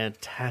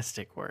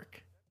 Fantastic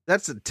work.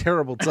 That's a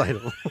terrible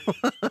title.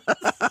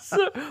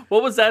 So,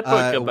 what was that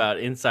book about?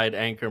 Inside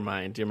Anchor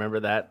Mine. Do you remember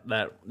that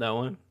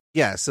one?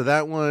 Yeah, so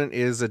that one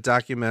is a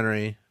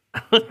documentary.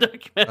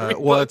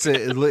 Well,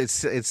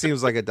 it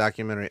seems like a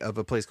documentary of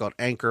a place called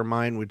Anchor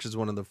Mine, which is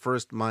one of the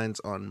first mines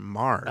on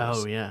Mars.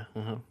 Oh yeah.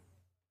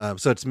 Uh-huh.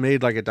 So it's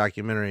made like a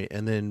documentary,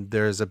 and then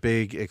there's a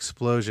big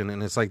explosion,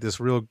 and it's like this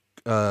real,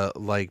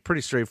 like pretty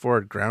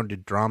straightforward,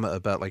 grounded drama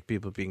about like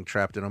people being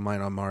trapped in a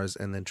mine on Mars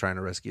and then trying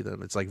to rescue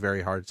them. It's like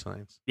very hard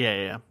science.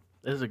 Yeah.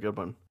 This is a good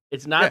one.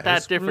 It's not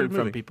that different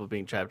from people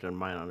being trapped in a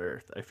mine on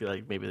Earth. I feel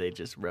like maybe they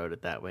just wrote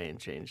it that way and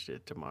changed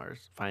it to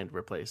Mars.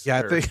 Replace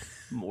I Earth think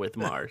with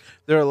Mars.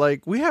 They're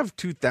like, we have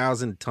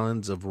 2,000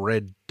 tons of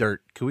red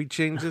dirt. Can we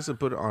change this and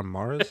put it on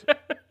Mars?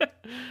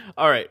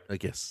 All right. I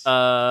guess.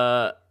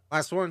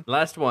 Last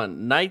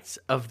one. Knights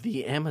of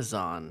the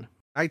Amazon.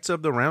 Knights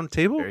of the Round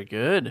Table? Very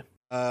good.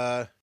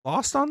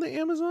 Lost on the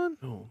Amazon?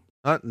 Oh.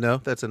 No,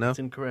 that's a no. That's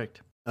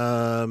incorrect.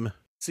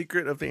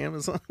 Secret of the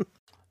Amazon?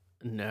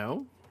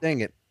 No.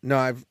 Dang it. No,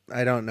 I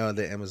don't know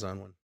the Amazon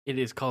one. It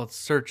is called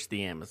Search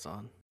the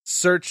Amazon.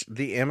 Search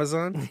the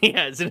Amazon?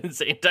 Yeah, it's an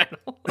insane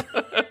title.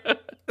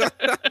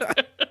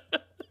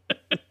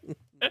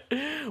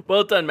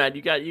 Well done, Matt.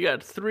 You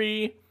got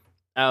 3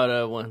 out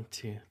of 1,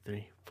 2,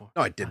 3, 4.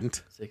 No, I didn't.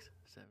 5, 6,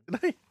 7.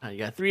 Did I? You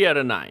got 3 out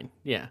of 9.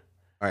 Yeah.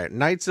 All right.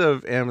 Knights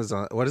of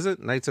Amazon. What is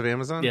it? Knights of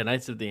Amazon? Yeah,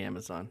 Knights of the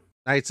Amazon.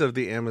 Knights of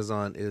the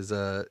Amazon is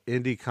a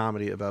indie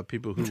comedy about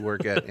people who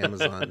work at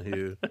Amazon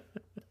who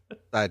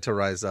decide to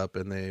rise up,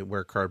 and they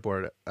wear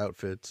cardboard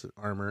outfits,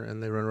 armor,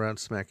 and they run around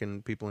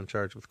smacking people in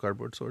charge with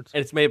cardboard swords.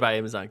 And it's made by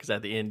Amazon because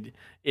at the end,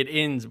 it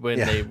ends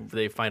when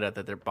they find out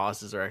that their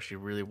bosses are actually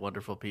really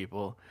wonderful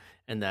people,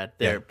 and that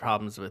their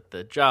problems with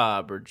the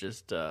job are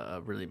just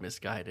really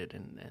misguided,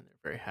 and they're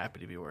very happy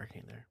to be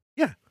working there.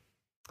 Yeah,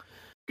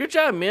 good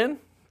job, man.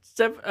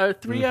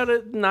 3 out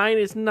of 9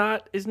 is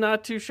not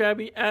too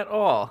shabby at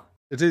all.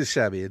 it is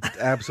shabby. It's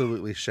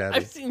absolutely shabby.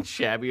 I've seen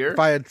shabbier. If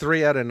I had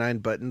 3 out of 9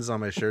 buttons on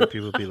my shirt,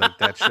 people would be like,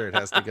 "That shirt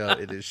has to go."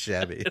 It is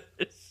shabby.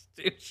 It's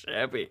too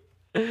shabby.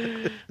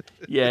 It's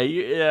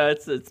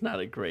not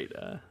a great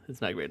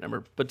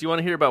number. But do you want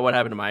to hear about what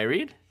happened to my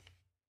read?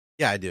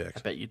 Yeah, I do. Actually.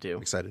 I bet you do.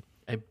 I'm excited.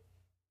 I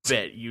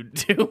bet you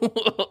do.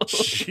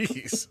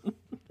 Jeez.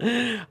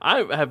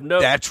 I have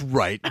no. That's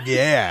right.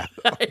 Yeah.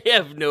 I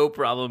have no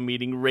problem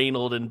meeting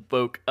Reynold and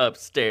Boke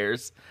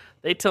upstairs.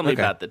 They tell me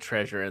about the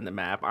treasure and the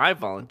map. I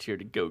volunteer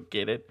to go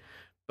get it.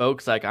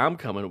 Boke's like, I'm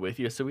coming with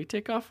you, so we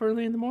take off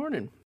early in the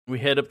morning. We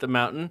head up the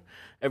mountain.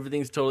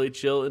 Everything's totally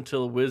chill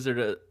until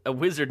a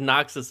wizard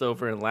knocks us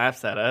over and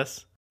laughs at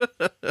us.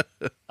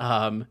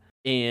 But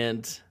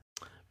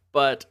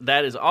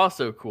that is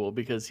also cool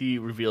because he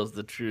reveals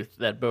the truth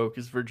that Boke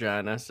is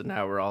Virginia, so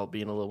now we're all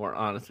being a little more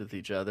honest with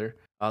each other.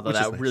 Although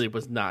that really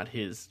was not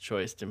his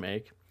choice to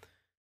make.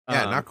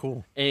 Yeah, not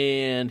cool.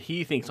 And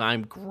he thinks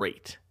I'm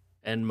great.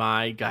 And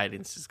my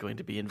guidance is going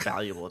to be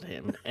invaluable to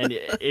him. And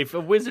if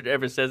a wizard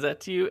ever says that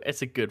to you,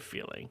 it's a good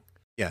feeling.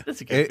 Yeah. It's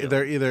a good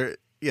feeling.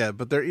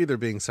 They're either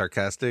being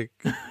sarcastic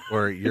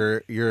or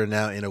you're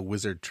now in a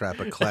wizard trap,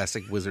 a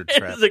classic wizard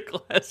trap. It's a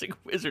classic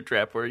wizard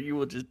trap where you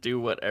will just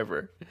do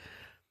whatever.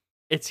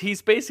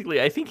 He's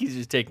basically, I think he's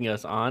just taking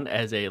us on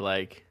as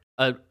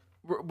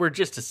we're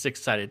just a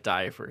 6-sided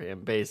die for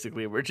him,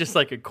 basically. We're just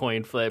like a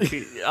coin flip.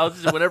 I'm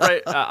just going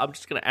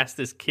to ask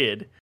this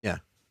kid. Yeah.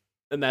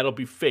 And that'll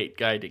be fate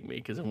guiding me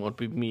because it won't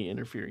be me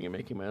interfering and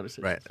making my own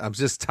decisions. Right. I'm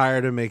just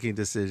tired of making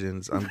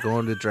decisions. I'm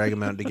going to Dragon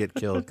Mountain to get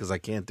killed because I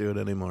can't do it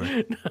anymore.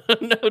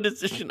 No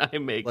decision I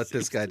make. Let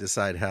this guy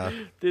decide how.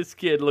 This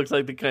kid looks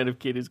like the kind of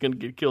kid who's going to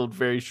get killed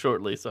very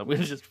shortly, so I'm going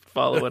to just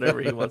follow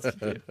whatever he wants to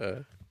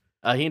do.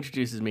 He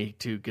introduces me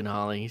to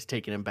Ganali. He's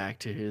taking him back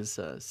to his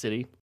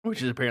city,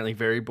 which is apparently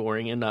very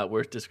boring and not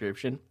worth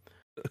description.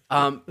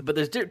 But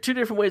there's two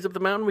different ways up the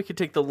mountain. We could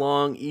take the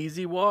long,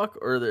 easy walk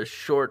or the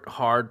short,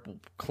 hard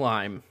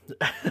climb.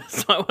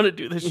 So I want to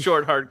do the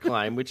short, hard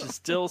climb, which is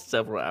still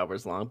several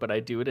hours long, but I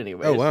do it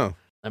anyway. Oh, wow.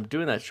 I'm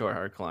doing that short,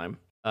 hard climb.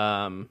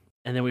 And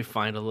then we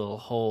find a little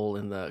hole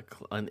in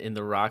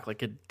the rock,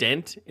 like a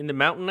dent in the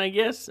mountain, I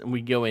guess, and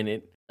we go in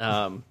it.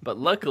 But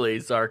luckily,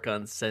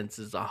 Zarkon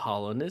senses a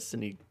hollowness,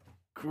 and he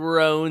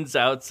groans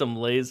out some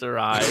laser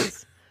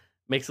eyes,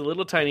 makes a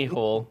little tiny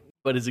hole,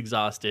 but is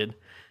exhausted.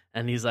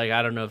 And he's like,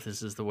 I don't know if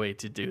this is the way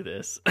to do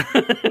this.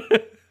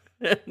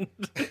 and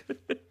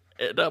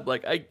I'm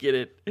like, I get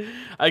it.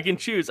 I can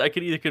choose. I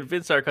could either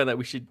convince Zarkon that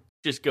we should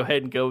just go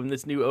ahead and go in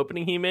this new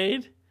opening he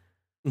made,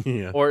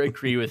 or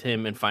agree with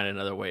him and find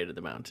another way to the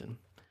mountain.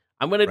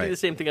 I'm going to do the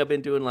same thing I've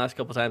been doing the last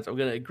couple times. I'm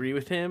going to agree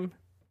with him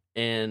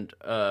and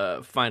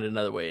find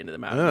another way into the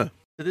mountain.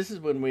 So this is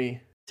when we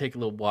take a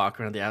little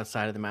walk around the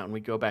outside of the mountain. We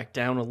go back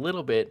down a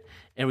little bit,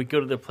 and we go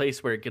to the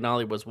place where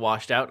Ganali was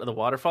washed out of the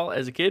waterfall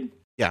as a kid.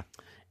 Yeah.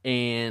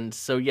 And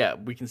so,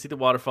 we can see the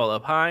waterfall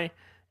up high,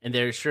 and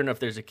sure enough,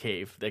 there's a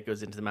cave that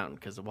goes into the mountain,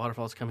 because the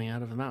waterfall's coming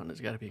out of the mountain.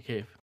 There's got to be a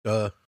cave.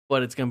 But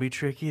it's going to be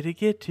tricky to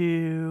get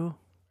to.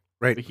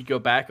 Right. We could go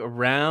back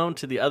around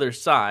to the other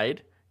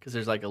side, because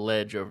there's like a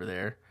ledge over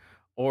there,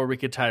 or we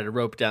could tie the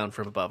rope down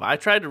from above. I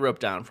tried to rope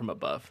down from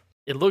above.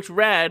 It looked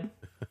rad,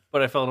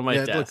 but I fell to my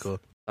death. It looked cool.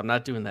 I'm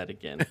not doing that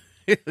again.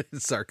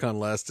 Zarkon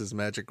lost his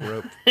magic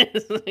rope.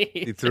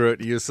 He threw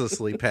it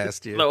uselessly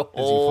past you the as you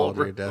fall to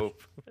your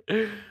rope.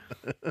 death.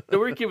 So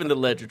we're giving the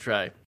ledge a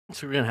try.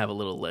 So we're going to have a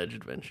little ledge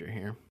adventure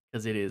here,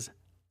 because it is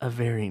a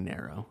very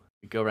narrow.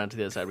 We go around to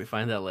the other side. We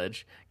find that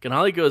ledge.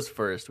 Ganali goes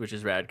first, which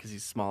is rad because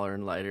he's smaller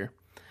and lighter.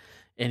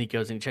 And he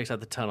goes and he checks out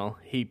the tunnel.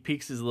 He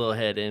peeks his little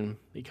head in.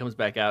 He comes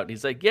back out, and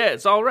he's like, yeah,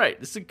 it's all right.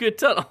 This is a good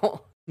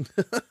tunnel.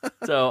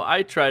 So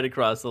I try to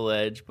cross the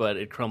ledge, but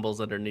it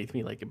crumbles underneath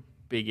me like a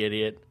big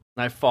idiot.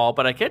 And I fall,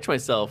 but I catch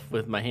myself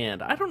with my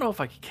hand. I don't know if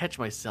I could catch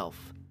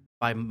myself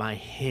by my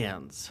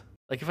hands.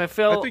 Like if I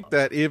fell... I think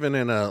that even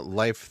in a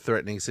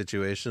life-threatening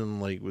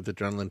situation, like with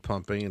adrenaline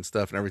pumping and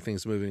stuff and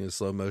everything's moving in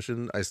slow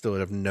motion, I still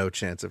would have no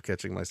chance of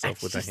catching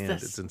myself with a hand.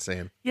 It's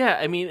insane. Yeah,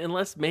 I mean,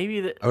 unless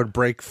maybe... I would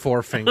break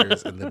 4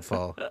 fingers and then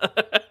fall.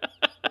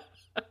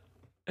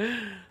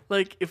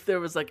 Like if there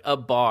was like a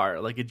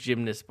bar, like a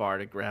gymnast bar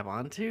to grab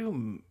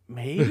onto,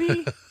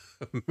 maybe?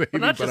 Maybe,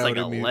 not but just I like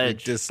would a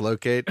ledge.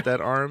 Dislocate that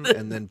arm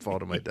and then fall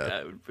to my death.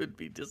 Yeah, it would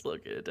be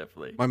dislocated,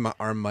 definitely. My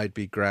arm might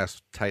be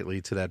grasped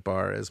tightly to that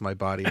bar as my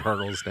body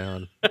hurtles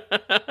down.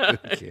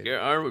 Your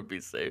arm would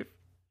be safe.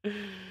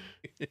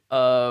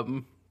 But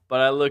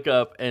I look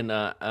up and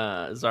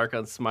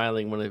Zarkon's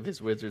smiling. One of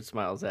his wizard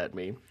smiles at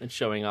me and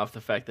showing off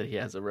the fact that he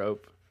has a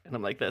rope. And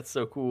I'm like, that's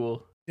so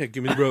cool. Yeah,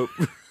 give me the rope.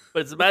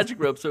 But it's a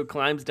magic rope, so it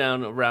climbs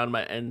down around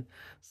and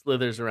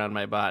slithers around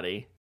my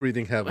body.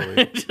 Breathing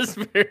heavily. Just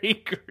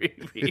very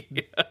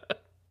creepy.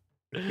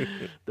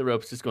 The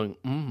rope's just going,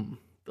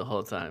 the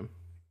whole time.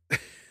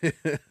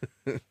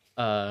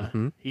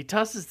 He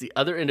tosses the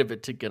other end of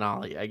it to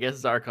Ganali. I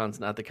guess Zarkon's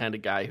not the kind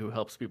of guy who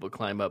helps people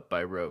climb up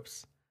by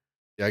ropes.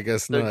 Yeah, I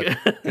guess not.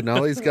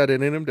 Ganali's got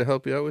it in him to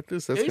help you out with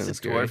this? That's kind he's of a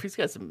scary. dwarf. He's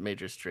got some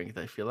major strength,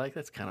 I feel like.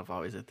 That's kind of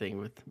always a thing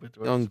with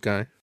dwarves. Young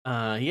guy.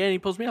 And he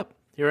pulls me up.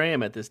 Here I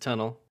am at this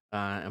tunnel,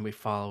 and we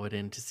follow it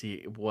in to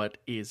see what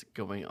is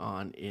going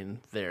on in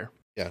there.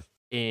 Yeah.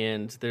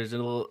 And there's a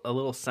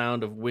little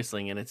sound of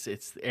whistling, and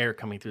it's air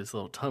coming through this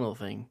little tunnel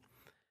thing.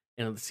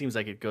 And it seems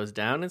like it goes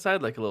down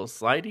inside, like a little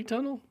slidey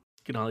tunnel.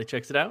 Ganali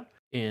checks it out.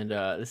 And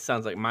this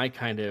sounds like my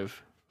kind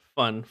of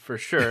fun for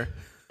sure,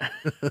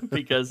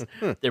 because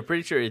they're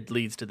pretty sure it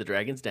leads to the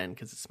dragon's den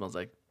because it smells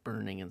like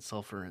burning and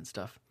sulfur and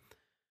stuff.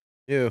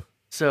 Ew.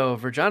 So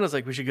Virjana's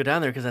like, we should go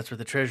down there because that's where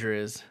the treasure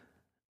is.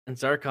 And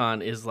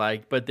Zarkon is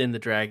like, but then the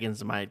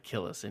dragons might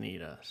kill us and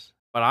eat us.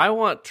 But I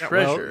want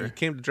treasure. Well, you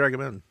came to Dragon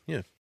Mountain.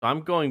 Yeah. So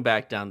I'm going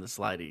back down the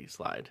slidey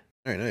slide.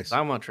 Very nice. So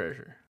I want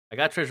treasure. I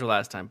got treasure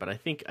last time, but I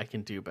think I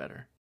can do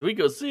better. We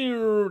go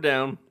zero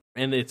down,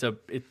 and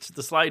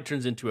the slide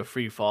turns into a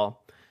free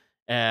fall.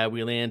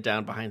 We land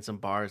down behind some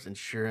bars, and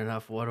sure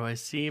enough, what do I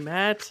see,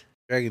 Matt?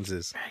 Dragon's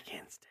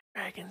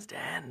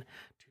Den.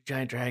 2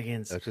 giant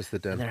dragons. That's just the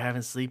den. And they're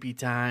having sleepy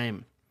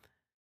time.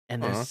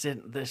 And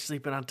they're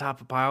sleeping on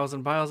top of piles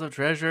and piles of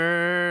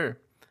treasure.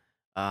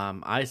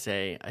 I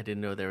say I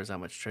didn't know there was that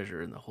much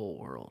treasure in the whole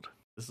world.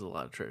 This is a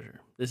lot of treasure.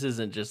 This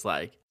isn't just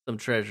like some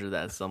treasure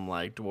that some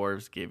like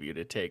dwarves give you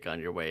to take on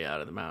your way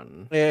out of the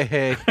mountain.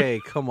 Hey,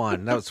 come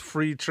on. That was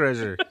free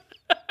treasure.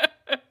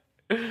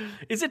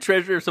 Is it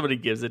treasure if somebody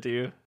gives it to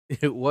you?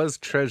 It was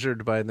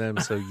treasured by them,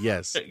 so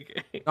yes.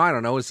 Okay. I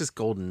don't know. It's just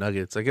golden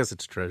nuggets. I guess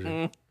it's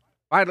treasure.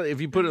 Finally,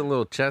 if you put it in a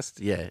little chest,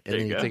 yeah, and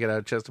then you go. take it out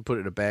of the chest and put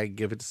it in a bag,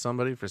 give it to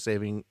somebody for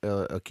saving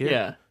a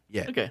kid.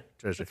 Yeah. Okay.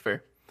 Treasure. That's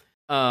fair.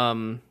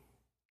 Kanali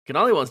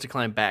wants to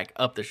climb back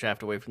up the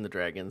shaft away from the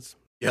dragons.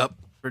 Yep.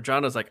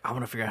 Virjana's like, I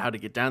want to figure out how to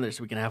get down there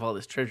so we can have all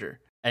this treasure.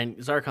 And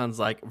Zarkon's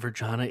like,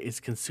 Virjana is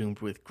consumed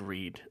with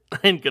greed.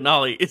 And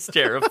Kanali is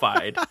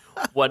terrified.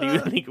 What do you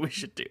think we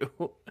should do?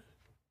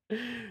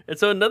 And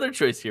so another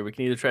choice here, we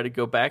can either try to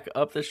go back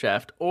up the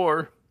shaft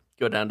or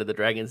go down to the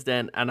dragon's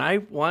den. And I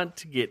want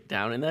to get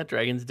down in that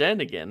dragon's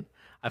den again.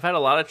 I've had a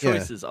lot of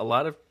choices, a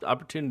lot of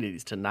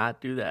opportunities to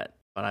not do that,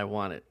 but I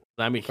want it.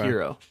 I'm a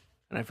hero,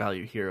 and I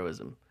value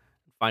heroism.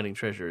 Finding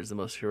treasure is the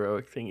most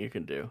heroic thing you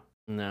can do.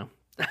 No.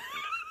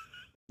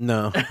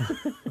 No.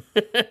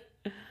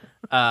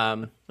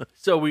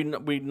 So we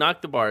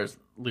knock the bars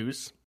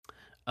loose.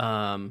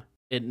 They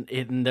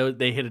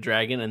hit a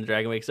dragon, and the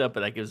dragon wakes up, but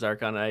that gives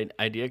Zarkon an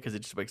idea because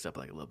it just wakes up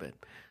like a little bit.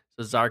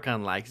 So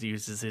Zarkon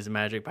uses his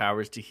magic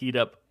powers to heat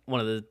up one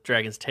of the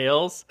dragon's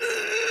tails.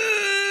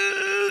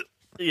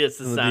 Yes,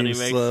 the sound he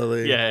makes.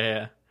 Slowly.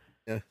 Yeah.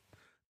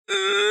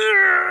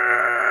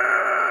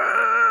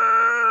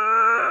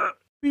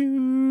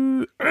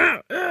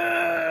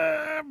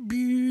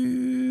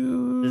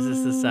 Is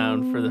this the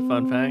sound for the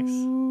fun facts?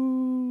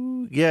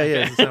 Yeah,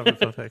 it's the sound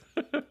for the fun facts.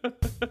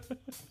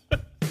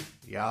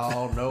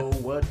 Y'all know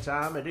what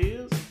time it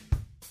is?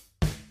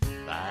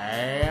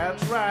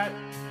 That's right.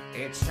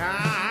 It's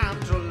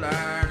time to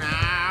learn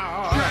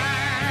our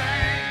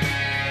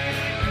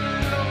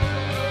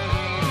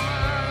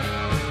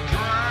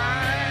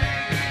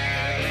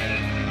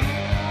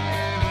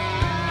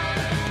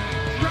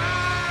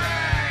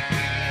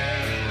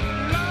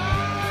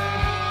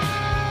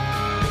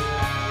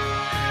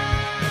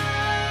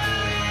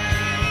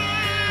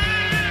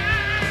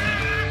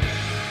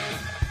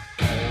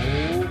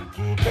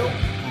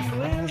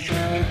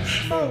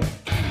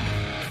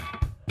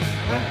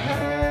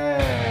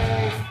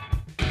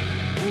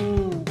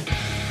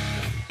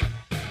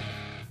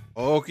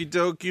Okie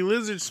dokie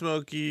lizard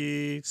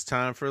smoky. It's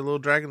time for a little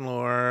dragon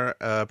lore.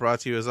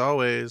 Brought to you as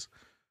always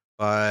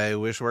by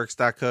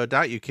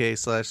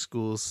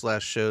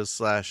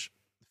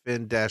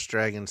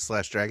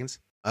wishworks.co.uk/schools/shows/fin-dragons/dragons.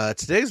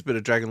 Today's bit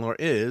of dragon lore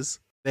is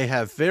they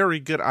have very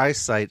good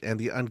eyesight and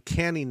the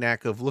uncanny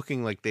knack of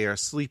looking like they are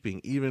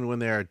sleeping even when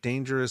they are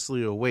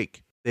dangerously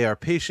awake. They are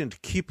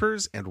patient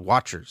keepers and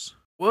watchers.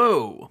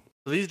 Whoa.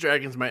 So these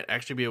dragons might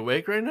actually be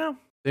awake right now?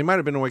 They might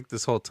have been awake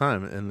this whole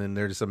time, and then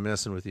they're just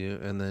messing with you,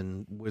 and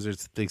then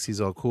Wizards thinks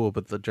he's all cool,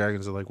 but the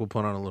dragons are like, we'll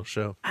put on a little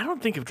show. I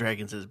don't think of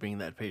dragons as being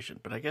that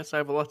patient, but I guess I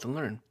have a lot to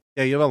learn.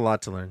 Yeah, you have a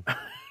lot to learn.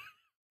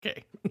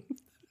 Okay.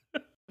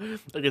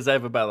 I guess I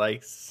have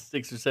about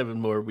 6 or 7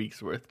 more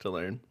weeks worth to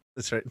learn.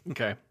 That's right.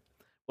 Okay.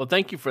 Well,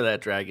 thank you for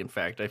that dragon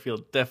fact. I feel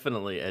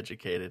definitely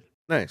educated.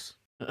 Nice.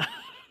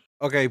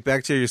 Okay,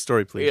 back to your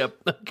story, please. Yep.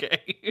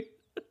 Okay.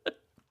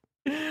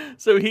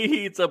 So he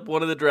heats up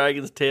one of the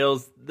dragon's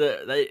tails.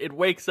 It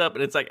wakes up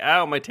and it's like,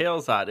 ow, my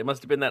tail's hot. It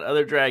must have been that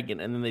other dragon.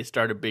 And then they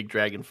start a big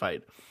dragon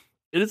fight.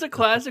 It is a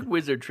classic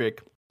wizard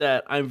trick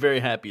that I'm very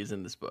happy is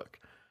in this book.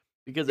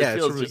 Because it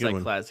feels just like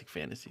classic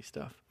fantasy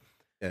stuff.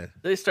 Yeah.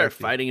 They start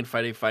fighting and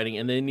fighting,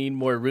 and they need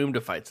more room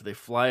to fight. So they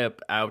fly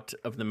up out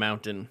of the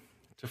mountain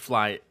to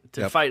fight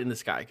in the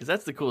sky. Because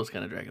that's the coolest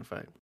kind of dragon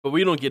fight. But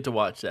we don't get to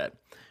watch that.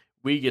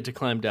 We get to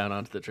climb down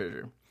onto the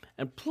treasure.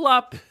 And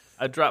plop,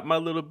 I drop my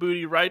little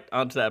booty right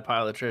onto that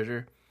pile of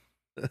treasure.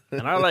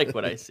 And I like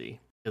what I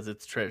see, because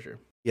it's treasure.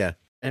 Yeah.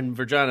 And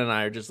Virjana and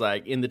I are just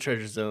in the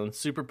treasure zone,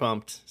 super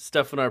pumped,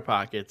 stuff in our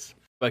pockets.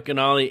 But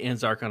Kanali and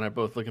Zarkon are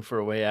both looking for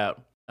a way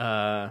out.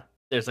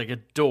 There's a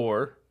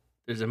door.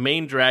 There's a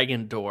main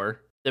dragon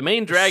door. The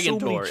main dragon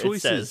door,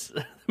 it says.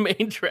 The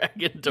main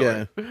dragon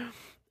door.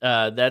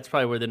 Yeah. That's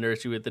probably where the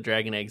nursery with the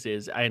dragon eggs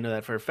is. I know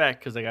that for a fact,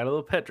 because I got a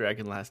little pet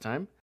dragon last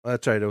time.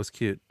 That's right, it was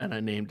cute. And I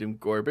named him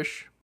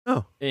Gorbish.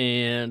 Oh.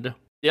 And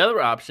the other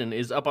option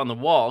is up on the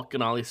wall,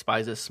 Kanali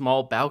spies a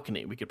small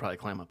balcony we could probably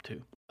climb up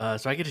to.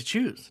 So I get to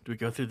choose. Do we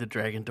go through the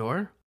dragon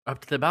door or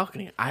up to the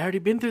balcony? I already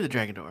been through the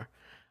dragon door.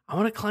 I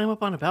want to climb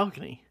up on a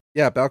balcony.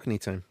 Yeah, balcony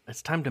time.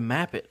 It's time to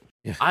map it.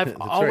 Yeah, I've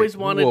always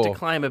wanted to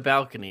climb a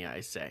balcony, I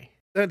say.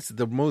 That's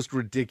the most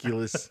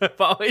ridiculous. I've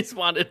always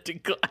wanted to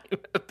climb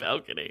a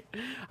balcony.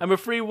 I'm a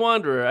free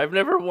wanderer. I've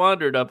never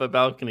wandered up a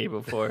balcony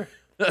before.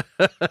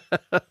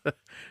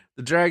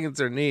 The dragons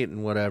are neat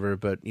and whatever,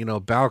 but,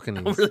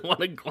 balconies. I really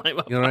want to climb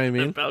up on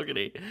a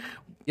balcony.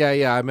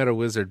 Yeah, I met a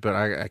wizard, but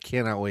I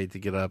cannot wait to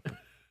get up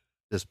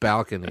this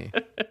balcony.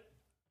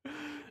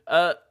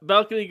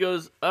 Balcony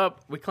goes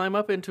up. We climb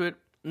up into it,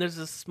 and there's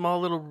a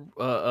small little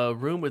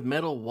room with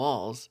metal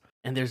walls,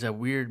 and there's a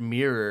weird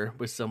mirror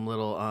with some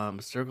little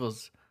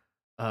circles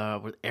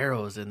with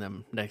arrows in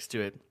them next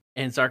to it.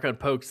 And Zarkon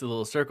pokes the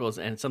little circles,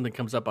 and something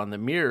comes up on the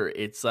mirror.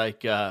 It's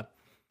like the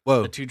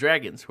 2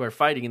 dragons who are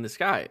fighting in the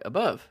sky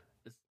above.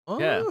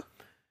 Yeah.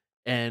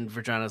 And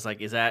Virjana's like,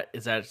 is that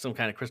some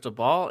kind of crystal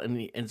ball?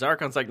 And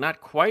Zarkon's like,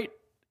 not quite.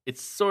 It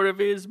sort of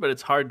is, but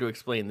it's hard to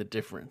explain the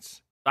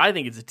difference. I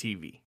think it's a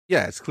TV.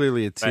 Yeah, it's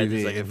clearly a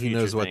TV, right, if he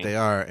knows what they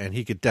are, and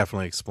he could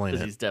definitely explain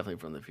it. He's definitely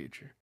from the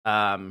future.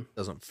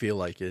 Doesn't feel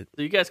like it.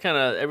 So you guys kind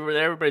of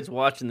everybody's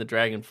watching the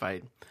dragon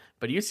fight,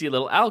 but you see a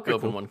little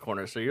alcove in one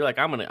corner. So you're like,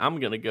 I'm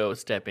gonna go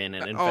step in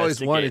and investigate. I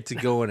always wanted to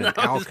go in an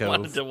alcove.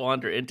 Wanted to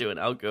wander into an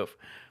alcove.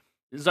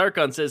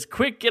 Zarkon says,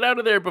 "Quick, get out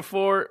of there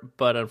before!"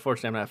 But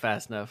unfortunately, I'm not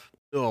fast enough.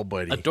 Oh,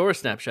 buddy! A door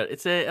snapshot.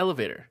 It's an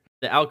elevator.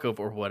 The alcove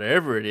or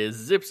whatever it is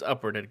zips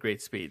upward at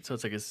great speed. So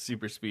it's like a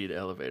super speed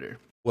elevator.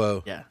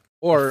 Whoa! Yeah.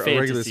 Or a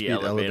regular speed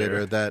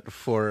elevator that,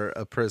 for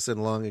a person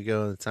long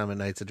ago in the time of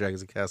Knights of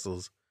Dragons and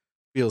Castles,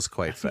 feels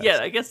quite fast. Yeah,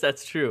 I guess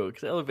that's true,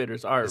 because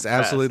elevators are It's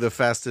absolutely the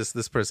fastest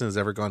this person has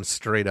ever gone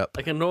straight up.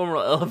 Like a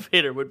normal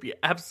elevator would be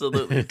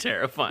absolutely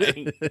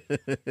terrifying.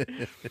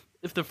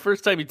 If the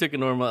first time you took a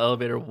normal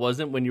elevator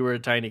wasn't when you were a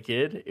tiny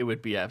kid, it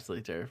would be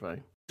absolutely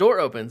terrifying. Door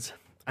opens.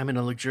 I'm in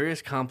a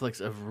luxurious complex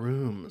of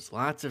rooms.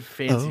 Lots of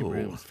fancy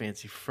rooms,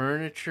 fancy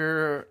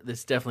furniture.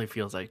 This definitely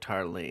feels like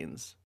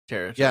Tarlane's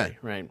territory,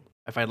 right?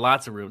 I find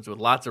lots of rooms with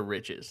lots of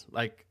riches,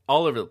 like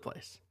all over the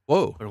place.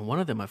 Whoa. But in one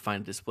of them, I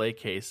find a display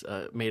case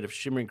made of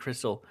shimmering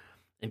crystal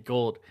and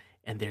gold,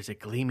 and there's a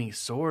gleaming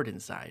sword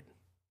inside.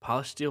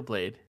 Polished steel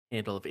blade,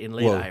 handle of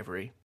inlaid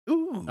ivory.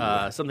 Ooh.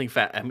 Something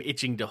fat. I'm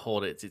itching to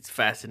hold it. It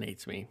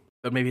fascinates me.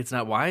 But maybe it's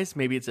not wise.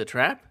 Maybe it's a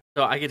trap.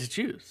 So I get to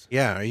choose.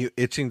 Yeah. Are you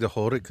itching to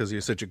hold it because you're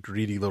such a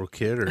greedy little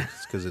kid, or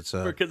because it's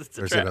a,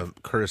 is it a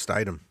cursed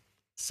item?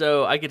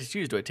 So I get to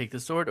choose. Do I take the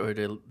sword, or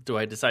do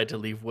I decide to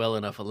leave well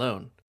enough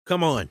alone?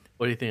 Come on.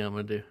 What do you think I'm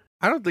going to do?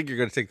 I don't think you're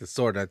going to take the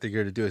sword. I think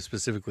you're going to do it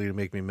specifically to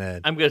make me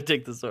mad. I'm going to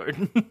take the sword.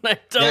 I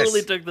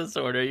totally took the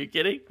sword. Are you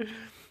kidding? So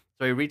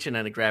I reach in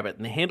and I grab it,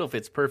 and the handle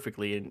fits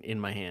perfectly in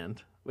my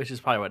hand, which is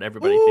probably what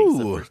everybody thinks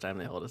the first time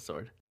they hold a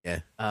sword.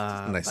 Yeah,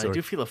 nice sword. I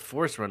do feel a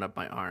force run up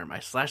my arm. I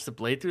slash the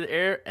blade through the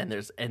air, and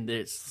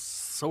the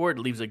sword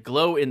leaves a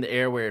glow in the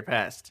air where it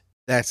passed.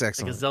 That's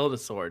excellent. Like a Zelda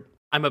sword.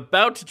 I'm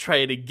about to try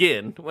it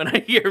again when I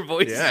hear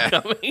voices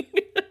coming.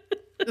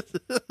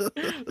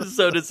 This is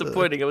so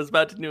disappointing. I was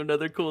about to do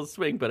another cool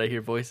swing, but I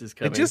hear voices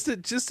coming.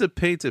 And just to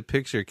paint a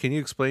picture, can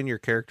you explain your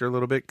character a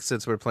little bit,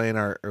 since we're playing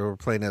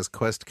as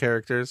quest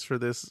characters for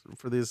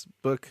this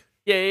book?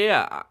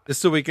 Yeah.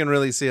 Just so we can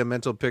really see a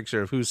mental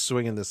picture of who's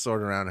swinging the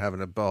sword around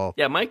having a ball.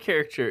 Yeah, my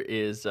character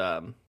is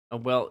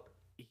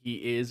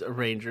he is a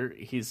ranger.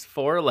 He's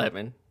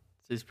 4'11", so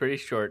he's pretty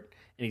short,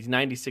 and he's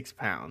 96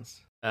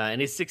 pounds,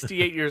 and he's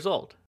 68 years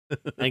old.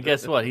 And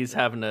guess what? He's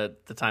having the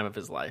time of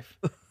his life.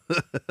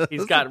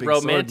 He's got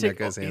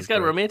romantic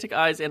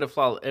eyes and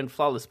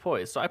flawless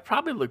poise. So I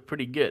probably look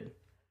pretty good.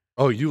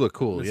 Oh, you look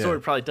cool. The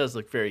sword probably does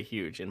look very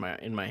huge in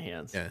my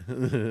hands.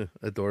 Yeah,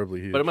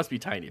 adorably huge. But it must be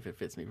tiny if it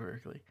fits me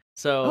perfectly.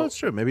 So it's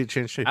true. Maybe it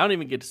changed shape. I don't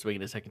even get to swing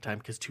it a second time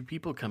because two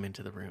people come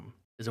into the room.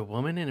 There's a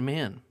woman and a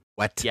man.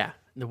 What? Yeah.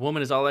 And the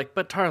woman is all like,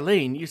 "But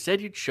Tarlane, you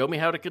said you'd show me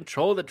how to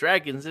control the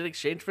dragons in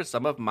exchange for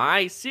some of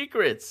my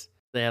secrets."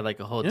 They had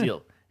like a whole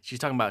deal. She's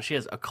talking about she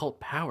has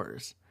occult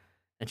powers.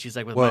 And she's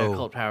like, with my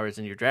occult powers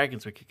and your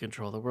dragons, we can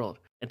control the world.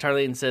 And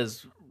Tarlane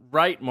says,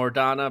 "Right,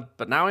 Mordana,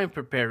 but now I'm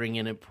preparing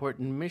an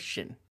important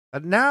mission."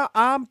 On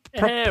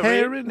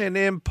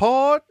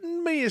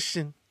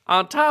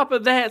top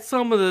of that,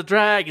 some of the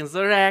dragons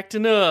are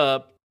acting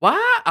up.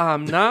 Why?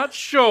 I'm not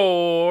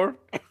sure.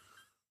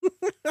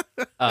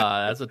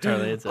 That's what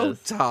Tarlane says. Oh,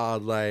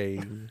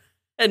 Tarlane.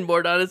 And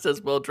Mordana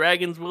says, "Well,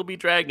 dragons will be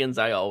dragons,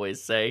 I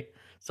always say."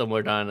 So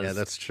Mordana's,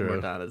 that's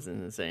true. Mordana's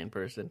an insane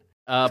person.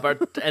 And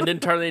then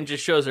Tarlane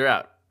just shows her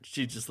out.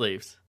 She just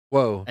leaves.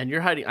 Whoa. And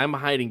I'm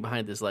hiding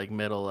behind this like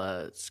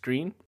metal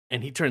screen,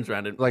 and he turns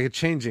around and like a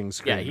changing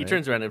screen. Yeah, he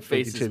turns around and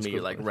faces me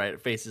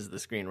faces the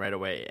screen right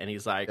away, and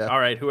he's like, "All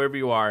right, whoever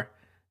you are,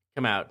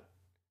 come out."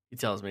 He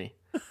tells me.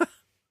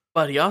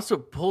 But he also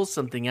pulls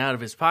something out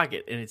of his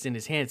pocket, and it's in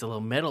his hand. It's a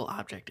little metal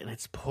object, and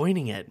it's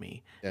pointing at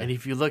me. Yeah. And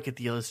if you look at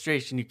the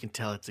illustration, you can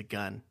tell it's a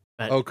gun.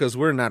 But, because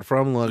we're not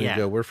from long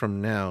ago. We're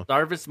from now.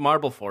 Zarvis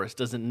Marble Forest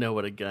doesn't know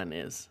what a gun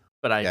is.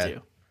 But I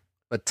do.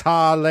 But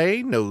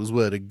Tarlane knows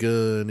what a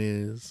gun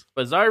is.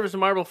 But Zarvis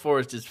Marble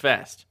Forest is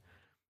fast.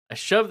 I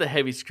shove the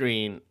heavy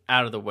screen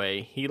out of the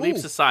way. He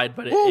leaps aside,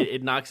 but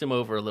it knocks him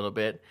over a little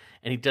bit.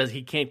 And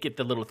he can't get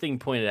the little thing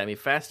pointed at me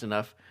fast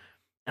enough.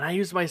 And I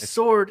use my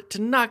sword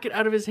to knock it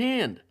out of his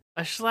hand.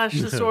 I slash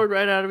the sword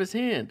right out of his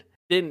hand.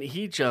 Then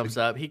he jumps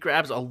up. He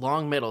grabs a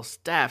long metal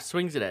staff,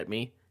 swings it at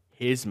me.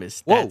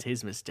 That's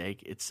his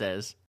mistake, it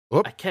says.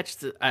 Whoop.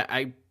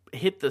 I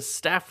hit the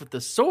staff with the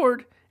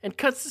sword and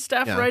cuts the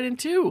staff right in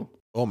two.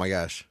 Oh my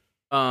gosh.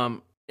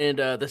 And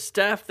the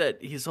staff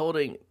that he's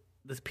holding,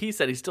 this piece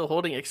that he's still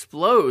holding,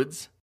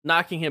 explodes,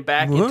 knocking him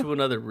back into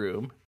another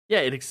room. Yeah,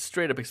 it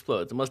straight up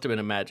explodes. It must have been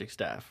a magic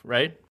staff,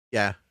 right?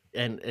 Yeah.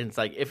 And it's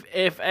like,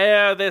 if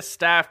e'er this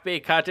staff be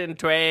cut in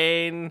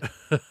twain,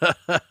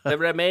 the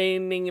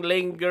remaining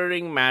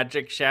lingering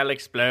magic shall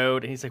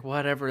explode. And he's like,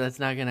 whatever, that's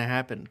not going to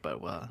happen. But,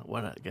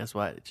 guess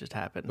what? It just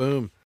happened.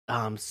 Boom.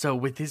 So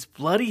with his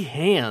bloody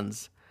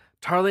hands,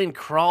 Tarlane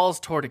crawls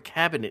toward a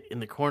cabinet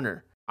in the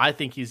corner. I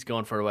think he's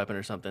going for a weapon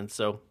or something,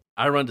 so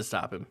I run to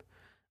stop him.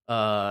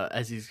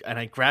 And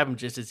I grab him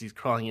just as he's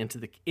crawling into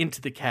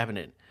the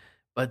cabinet.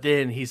 But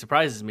then he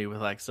surprises me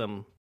with like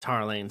some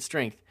Tarlane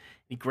strength.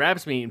 He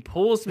grabs me and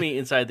pulls me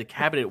inside the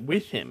cabinet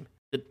with him.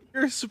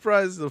 You're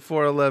surprised the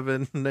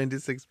 4'11",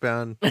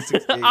 96-pound,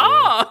 68-year-old.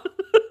 Ah!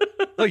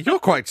 Oh, you're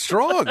quite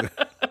strong. What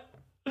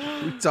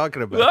are you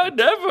talking about? I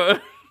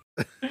never.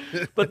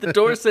 But the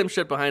door slams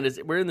shut behind us.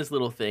 We're in this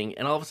little thing,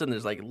 and all of a sudden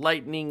there's like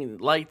lightning and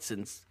lights,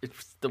 and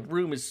the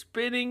room is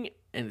spinning,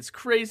 and it's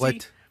crazy.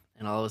 What?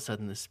 And all of a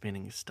sudden the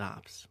spinning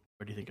stops.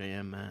 Where do you think I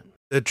am, Matt?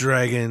 The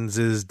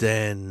Dragons'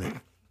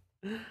 Den.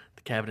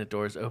 The cabinet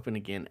doors open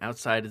again.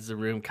 Outside is a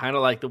room kind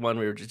of like the one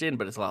we were just in,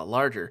 but it's a lot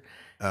larger.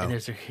 Oh, and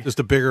there's just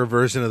a bigger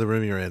version of the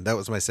room you're in. That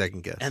was my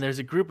second guess. And there's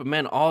a group of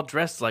men all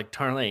dressed like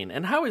Tarlane.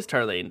 And how is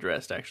Tarlane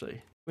dressed, actually?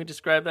 Can we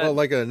describe that? Well,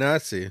 like a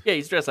Nazi. Yeah,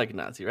 he's dressed like a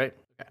Nazi, right?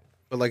 Okay.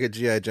 But like a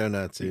G.I. Joe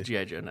Nazi.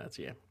 G.I. Joe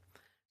Nazi, yeah.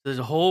 There's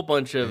a whole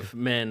bunch of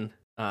men.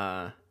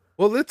 Well,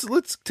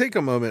 let's take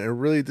a moment and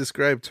really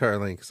describe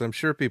Tarlane, because I'm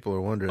sure people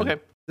are wondering. Okay.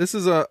 This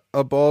is a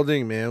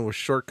balding man with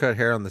short-cut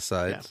hair on the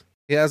sides.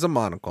 Yeah. He has a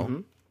monocle.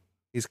 Mm-hmm.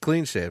 He's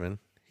clean-shaven.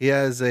 He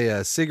has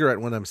a cigarette,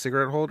 one of them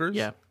cigarette holders.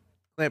 Yeah.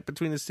 Clamped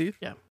between his teeth.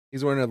 Yeah.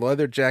 He's wearing a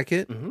leather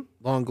jacket,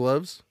 long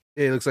gloves.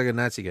 Yeah, he looks like a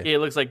Nazi guy. Yeah, he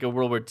looks like a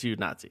World War II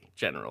Nazi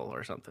general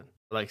or something.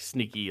 Like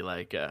sneaky,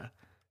 like yeah,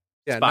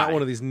 spy. Not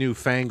one of these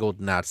newfangled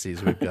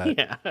Nazis we've got.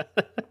 Yeah.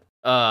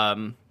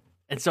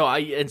 And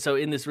so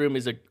in this room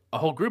is a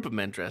whole group of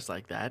men dressed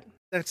like that.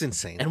 That's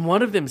insane. And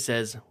one of them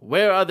says,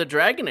 "Where are the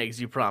dragon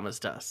eggs you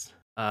promised us?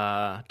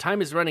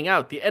 Time is running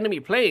out. The enemy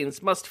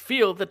planes must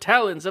feel the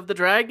talons of the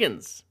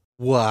dragons."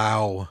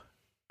 Wow.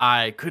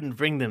 "I couldn't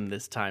bring them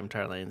this time,"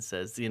 Tarlane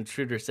says. "The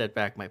intruder set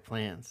back my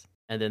plans."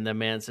 And then the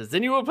man says,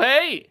 "Then you will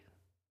pay."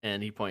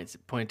 And he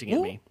pointing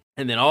at me.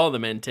 And then all the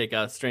men take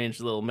out strange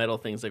little metal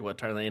things like what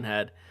Tarlane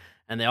had,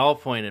 and they all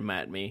point them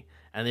at me,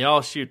 and they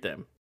all shoot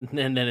them.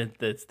 And then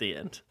it's the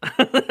end.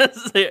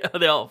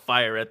 They all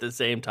fire at the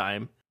same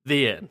time.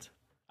 The end.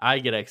 I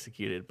get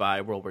executed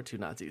by World War II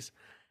Nazis.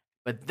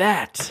 But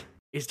that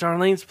is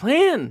Tarlane's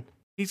plan.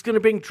 He's going to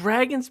bring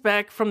dragons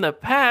back from the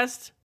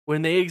past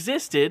when they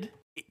existed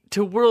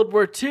to World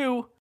War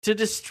II to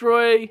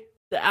destroy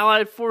the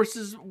Allied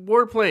forces'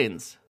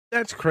 warplanes.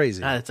 That's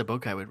crazy. That's a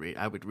book I would read.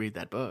 I would read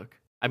that book.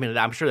 I mean,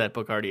 I'm sure that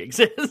book already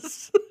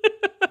exists.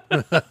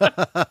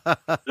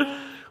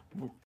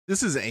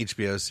 This is an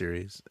HBO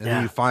series. And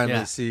then you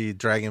finally see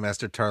Dragon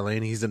Master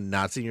Tarlane. He's a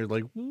Nazi, and you're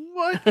like,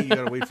 what? You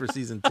gotta wait for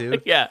season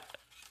 2? Yeah.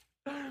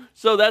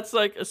 So that's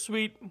like a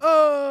sweet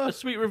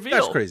reveal.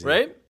 That's crazy.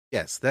 Right?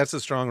 Yes, that's a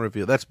strong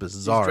reveal. That's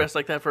bizarre. He's dressed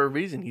like that for a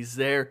reason. He's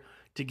there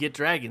to get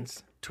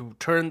dragons, to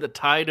turn the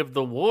tide of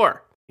the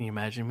war. Can you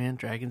imagine, man?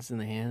 Dragons in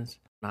the hands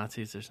of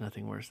Nazis, there's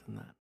nothing worse than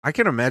that. I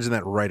can imagine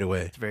that right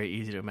away. It's very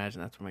easy to imagine.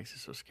 That's what makes it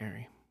so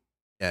scary.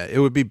 Yeah, it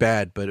would be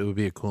bad, but it would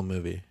be a cool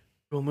movie.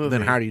 Cool movie.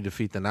 Then how do you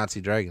defeat the Nazi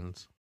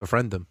dragons?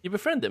 Befriend them. You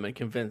befriend them and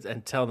convince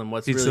and tell them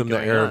what's Teach really them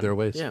going the error on. of their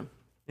ways. Yeah.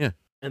 Yeah.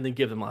 And then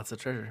give them lots of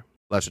treasure.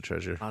 Lots of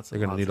treasure. They're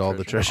going to need of all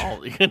the treasure.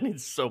 You're going to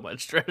need so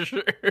much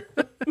treasure.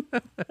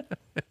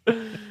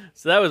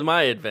 So that was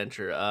my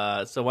adventure.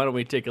 So why don't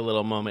we take a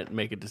little moment and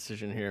make a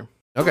decision here?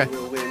 Okay. One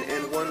will win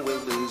and one will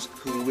lose.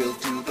 Who will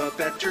do the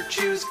better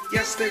choose?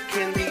 Yes, there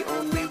can be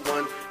only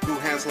one. Who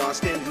has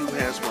lost and who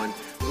has won?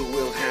 Who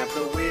will have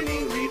the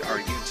winning lead? Are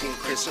you Team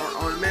Chris or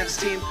on Matt's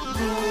team?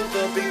 Who will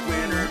the big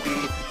winner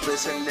be?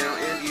 Listen now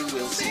and you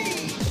will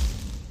see.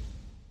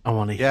 I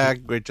want to hear. Yeah,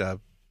 great job.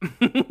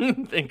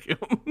 Thank you.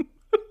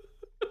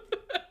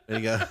 There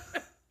you go.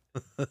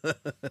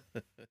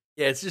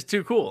 Yeah, it's just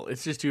too cool.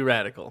 It's just too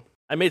radical.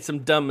 I made some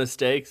dumb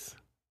mistakes.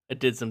 I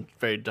did some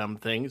very dumb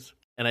things.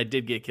 And I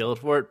did get killed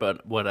for it,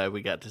 but what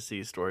we got to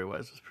see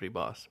story-wise was pretty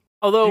boss.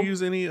 Although, did you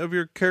use any of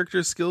your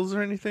character skills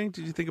or anything?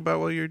 Did you think about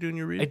while you were doing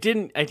your read? I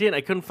didn't.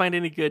 I couldn't find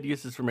any good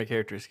uses for my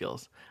character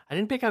skills. I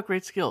didn't pick out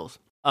great skills.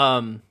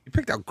 You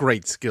picked out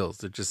great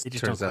skills. It just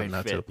turns don't out quite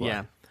not fit. to apply.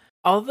 Yeah.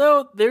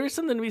 Although there is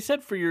something to be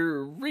said for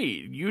your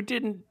read. You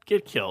didn't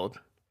get killed.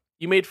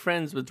 You made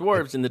friends with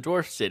dwarves in the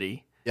dwarf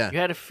city. Yeah. You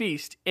had a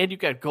feast, and you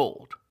got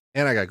gold.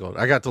 And I got gold.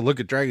 I got to look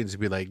at dragons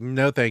and be like,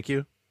 no, thank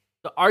you.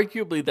 So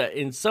arguably, that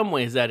in some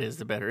ways, that is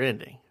the better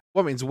ending.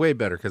 Well, I mean, it's way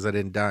better because I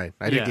didn't die.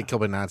 I didn't get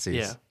killed by Nazis.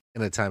 Yeah.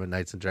 In a time of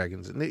Knights and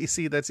Dragons. And you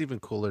see, that's even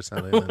cooler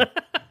sounding than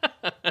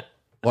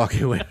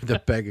walking away with a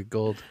bag of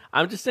gold.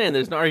 I'm just saying,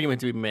 there's an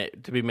argument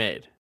to be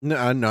made. No,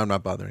 I'm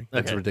not bothering.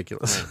 That's Okay.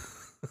 ridiculous.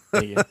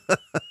 Thank you.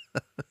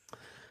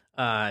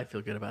 I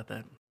feel good about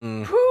that.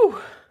 Mm. Whew.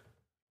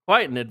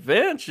 Quite an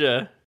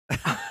adventure.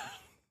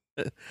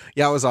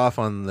 Yeah, I was off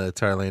on the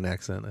Tarlane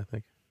accent, I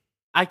think.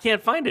 I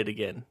can't find it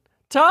again.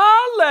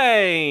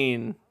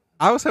 Tarlane!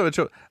 I was having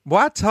trouble.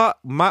 Why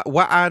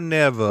I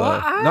never? No,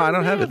 I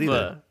don't have it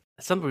either.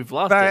 Something we've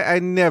lost. I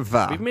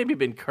never. We've maybe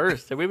been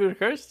cursed. Have we been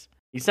cursed?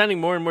 He's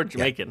sounding more and more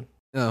Jamaican.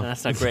 Yeah. Oh.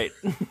 That's not great.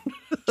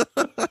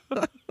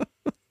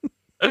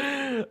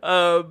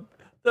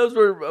 Those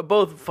were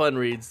both fun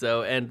reads,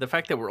 though, and the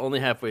fact that we're only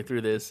halfway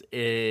through this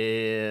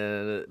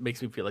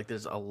makes me feel like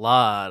there's a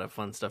lot of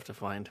fun stuff to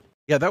find.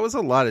 Yeah, that was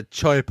a lot of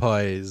choy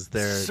pies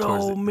there.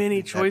 So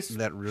many choice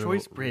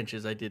choice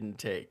branches I didn't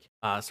take.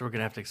 So we're going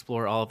to have to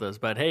explore all of those.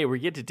 But hey,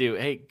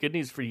 good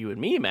news for you and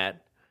me,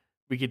 Matt.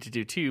 We get to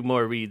do 2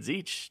 more reads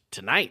each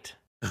tonight.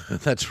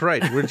 That's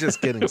right. We're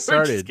just getting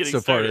started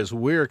so far as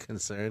we're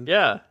concerned.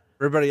 Yeah.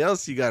 Everybody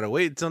else, you got to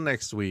wait until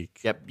next week.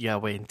 Yep. Yeah,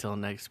 wait until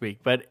next week.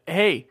 But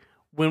hey,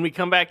 when we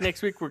come back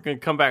next week, we're going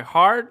to come back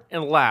hard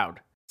and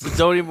loud. So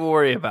don't even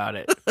worry about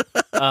it.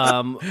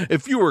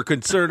 If you were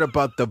concerned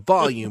about the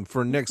volume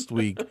for next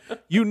week,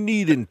 you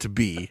needn't to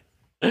be.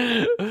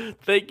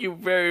 Thank you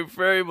very,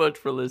 very much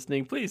for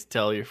listening. Please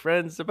tell your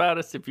friends about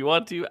us if you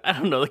want to. I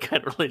don't know the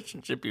kind of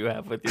relationship you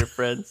have with your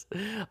friends.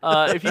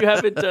 If you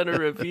haven't done a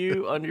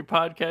review on your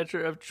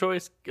podcatcher of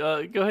choice, go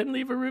ahead and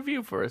leave a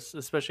review for us,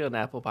 especially on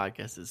Apple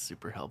Podcasts. It's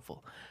super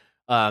helpful.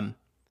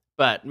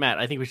 But, Matt,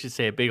 I think we should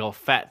say a big old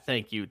fat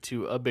thank you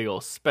to a big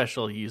old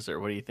special user.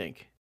 What do you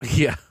think?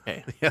 Yeah.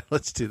 Okay. Yeah,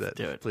 let's do that.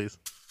 Do it. Please.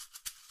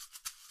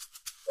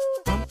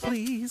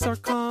 Please are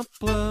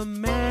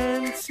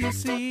compliments, you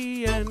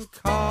see, and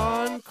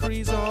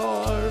concretes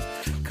are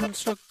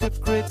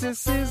constructive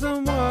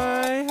criticism.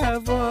 Why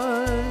have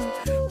one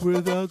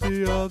without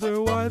the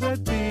other? Why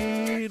that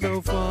be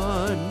no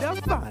fun? No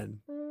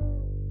fun.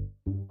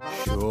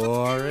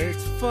 Sure,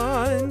 it's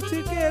fun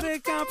to get a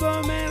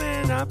compliment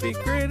and not be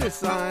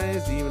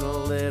criticized even a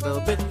little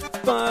bit.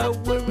 But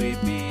would we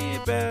be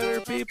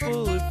better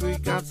people if we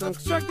got some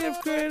constructive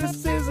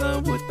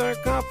criticism with our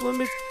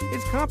compliments?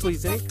 It's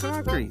compliments and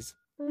concretes.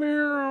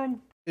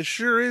 It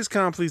sure is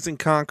compliments and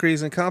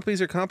concretes, and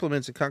compliments are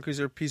compliments, and concretes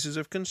are pieces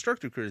of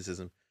constructive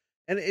criticism.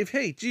 And if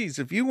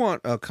you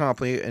want a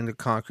compliment and a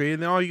concrete,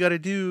 then all you got to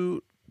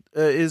do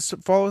is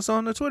follow us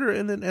on Twitter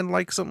and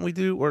like something we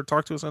do, or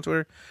talk to us on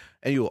Twitter,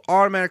 and you will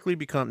automatically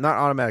become, not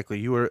automatically,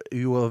 you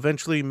will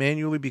eventually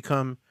manually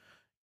become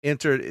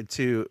entered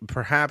to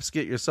perhaps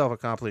get yourself a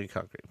compliment and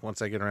concrete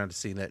once I get around to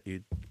seeing that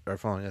you are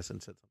following us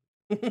and said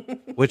something,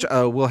 which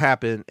will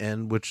happen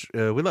and which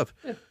we love.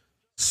 Yeah.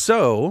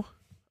 So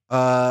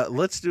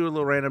let's do a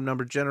little random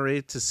number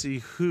generate to see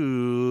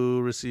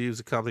who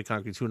receives a compliment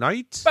concrete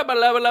tonight.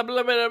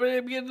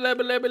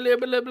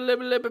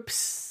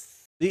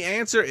 The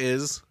answer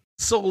is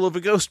Soul of a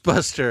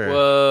Ghostbuster.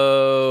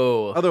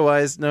 Whoa.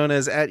 Otherwise known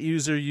as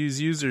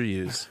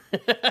 @user_use.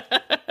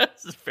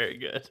 This is very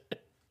good.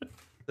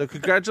 So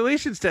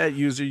congratulations to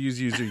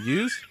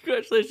 @user_use.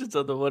 Congratulations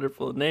on the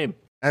wonderful name.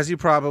 As you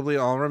probably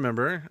all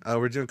remember,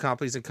 we're doing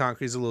compliments and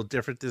concretes a little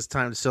different this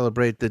time to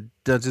celebrate the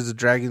Dungeons and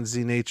Dragons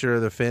nature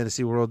of the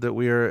fantasy world that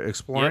we are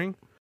exploring.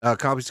 Yep.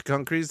 Compliments and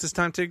concretes this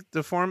time take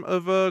the form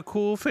of a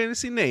cool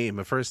fantasy name.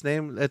 A first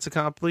name that's a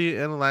compliment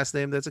and a last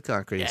name that's a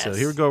concrete. Yes. So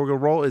here we go. We're going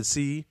to roll and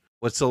see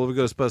what Soul of a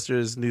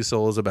Ghostbuster's new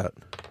soul is about.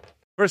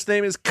 First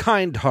name is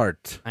Kind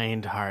Heart.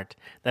 Kind Heart.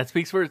 That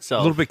speaks for itself.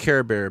 A little bit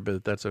Care Bear,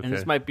 but that's okay. And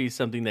this might be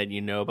something that you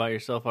know about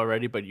yourself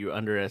already, but you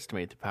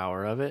underestimate the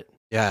power of it.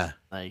 Yeah.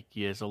 Like,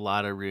 there's a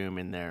lot of room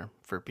in there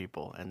for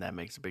people, and that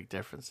makes a big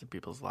difference in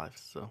people's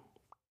lives. So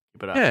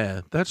keep it up.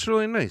 Yeah, that's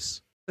really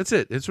nice. That's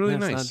it. It's really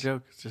nice. It's not a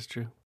joke. It's just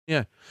true.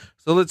 Yeah.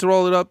 So let's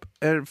roll it up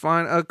and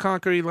find a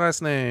concrete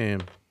last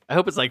name. I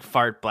hope it's like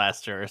Fart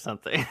Blaster or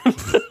something.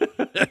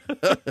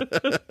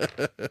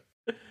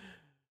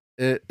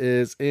 It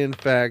is, in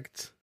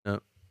fact,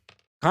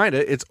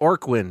 kinda. It's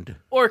Orkwind.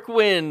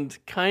 Orkwind.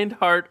 Kind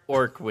Heart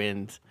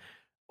Orkwind.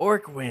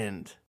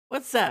 Orkwind.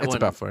 What's that one? It's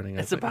about farting.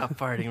 It's about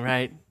farting,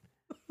 right?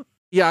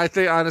 Yeah, I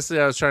think, honestly,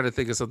 I was trying to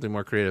think of something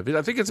more creative.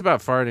 I think it's about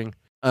farting.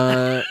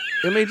 It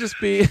may just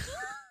be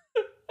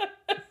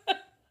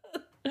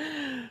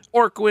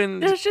Orkwind.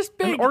 They're just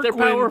big. They're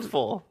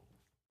powerful.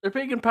 They're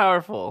big and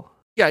powerful.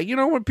 Yeah, you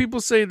know when people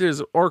say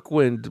there's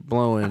Orkwind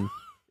blowing,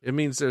 it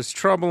means there's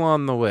trouble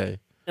on the way.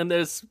 And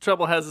there's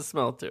trouble has a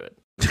smell to it.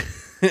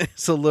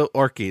 It's a little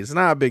orky. It's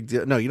not a big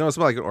deal. No, you don't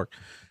smell like an orc.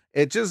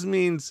 It just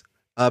means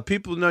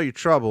people know your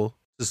trouble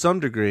to some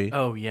degree.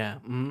 Oh, yeah.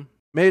 Mm-hmm.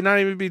 May not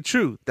even be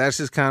true. That's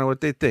just kind of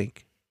what they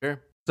think. Sure.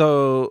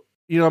 So,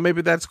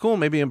 maybe that's cool.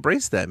 Maybe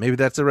embrace that. Maybe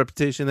that's a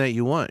reputation that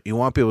you want. You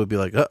want people to be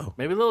like, uh-oh.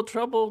 Maybe a little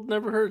trouble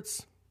never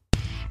hurts.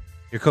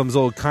 Here comes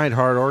old Kind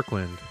Heart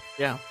Orkwind.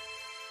 Yeah.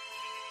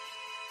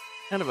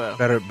 Kind of a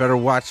better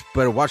watch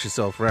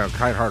yourself around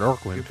Kind Heart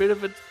Orkwind. A bit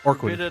of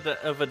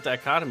a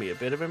dichotomy, a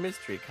bit of a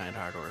mystery, Kind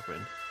Heart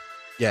Orkwind.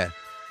 Yeah,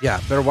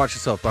 better watch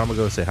yourself. But I'm gonna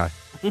go say hi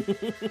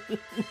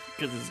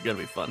because this is gonna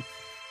be fun.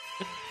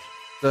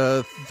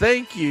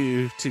 Thank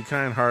you to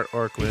Kind Heart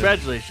Orkwind.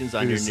 Congratulations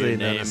on your new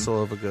name,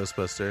 Soul of a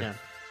Ghostbuster.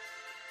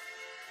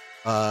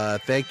 Yeah.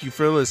 Thank you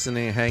for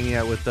listening, hanging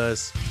out with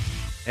us,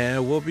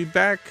 and we'll be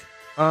back.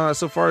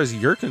 So far as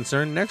you're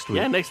concerned, next week.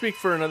 Yeah, next week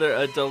for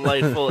another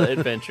delightful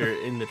adventure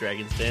in the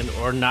Dragon's Den,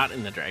 or not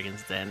in the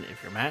Dragon's Den,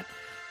 if you're Matt.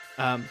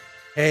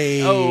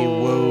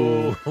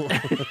 Whoa.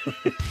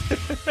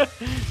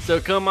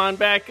 So come on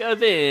back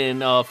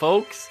then,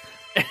 folks.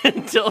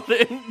 Until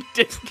then,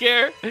 take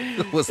care.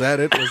 Was that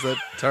it? Was that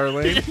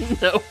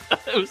Tarlane? Nope,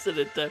 I was in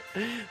it.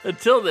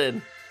 Until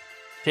then,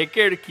 take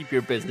care to keep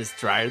your business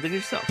drier than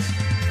yourself.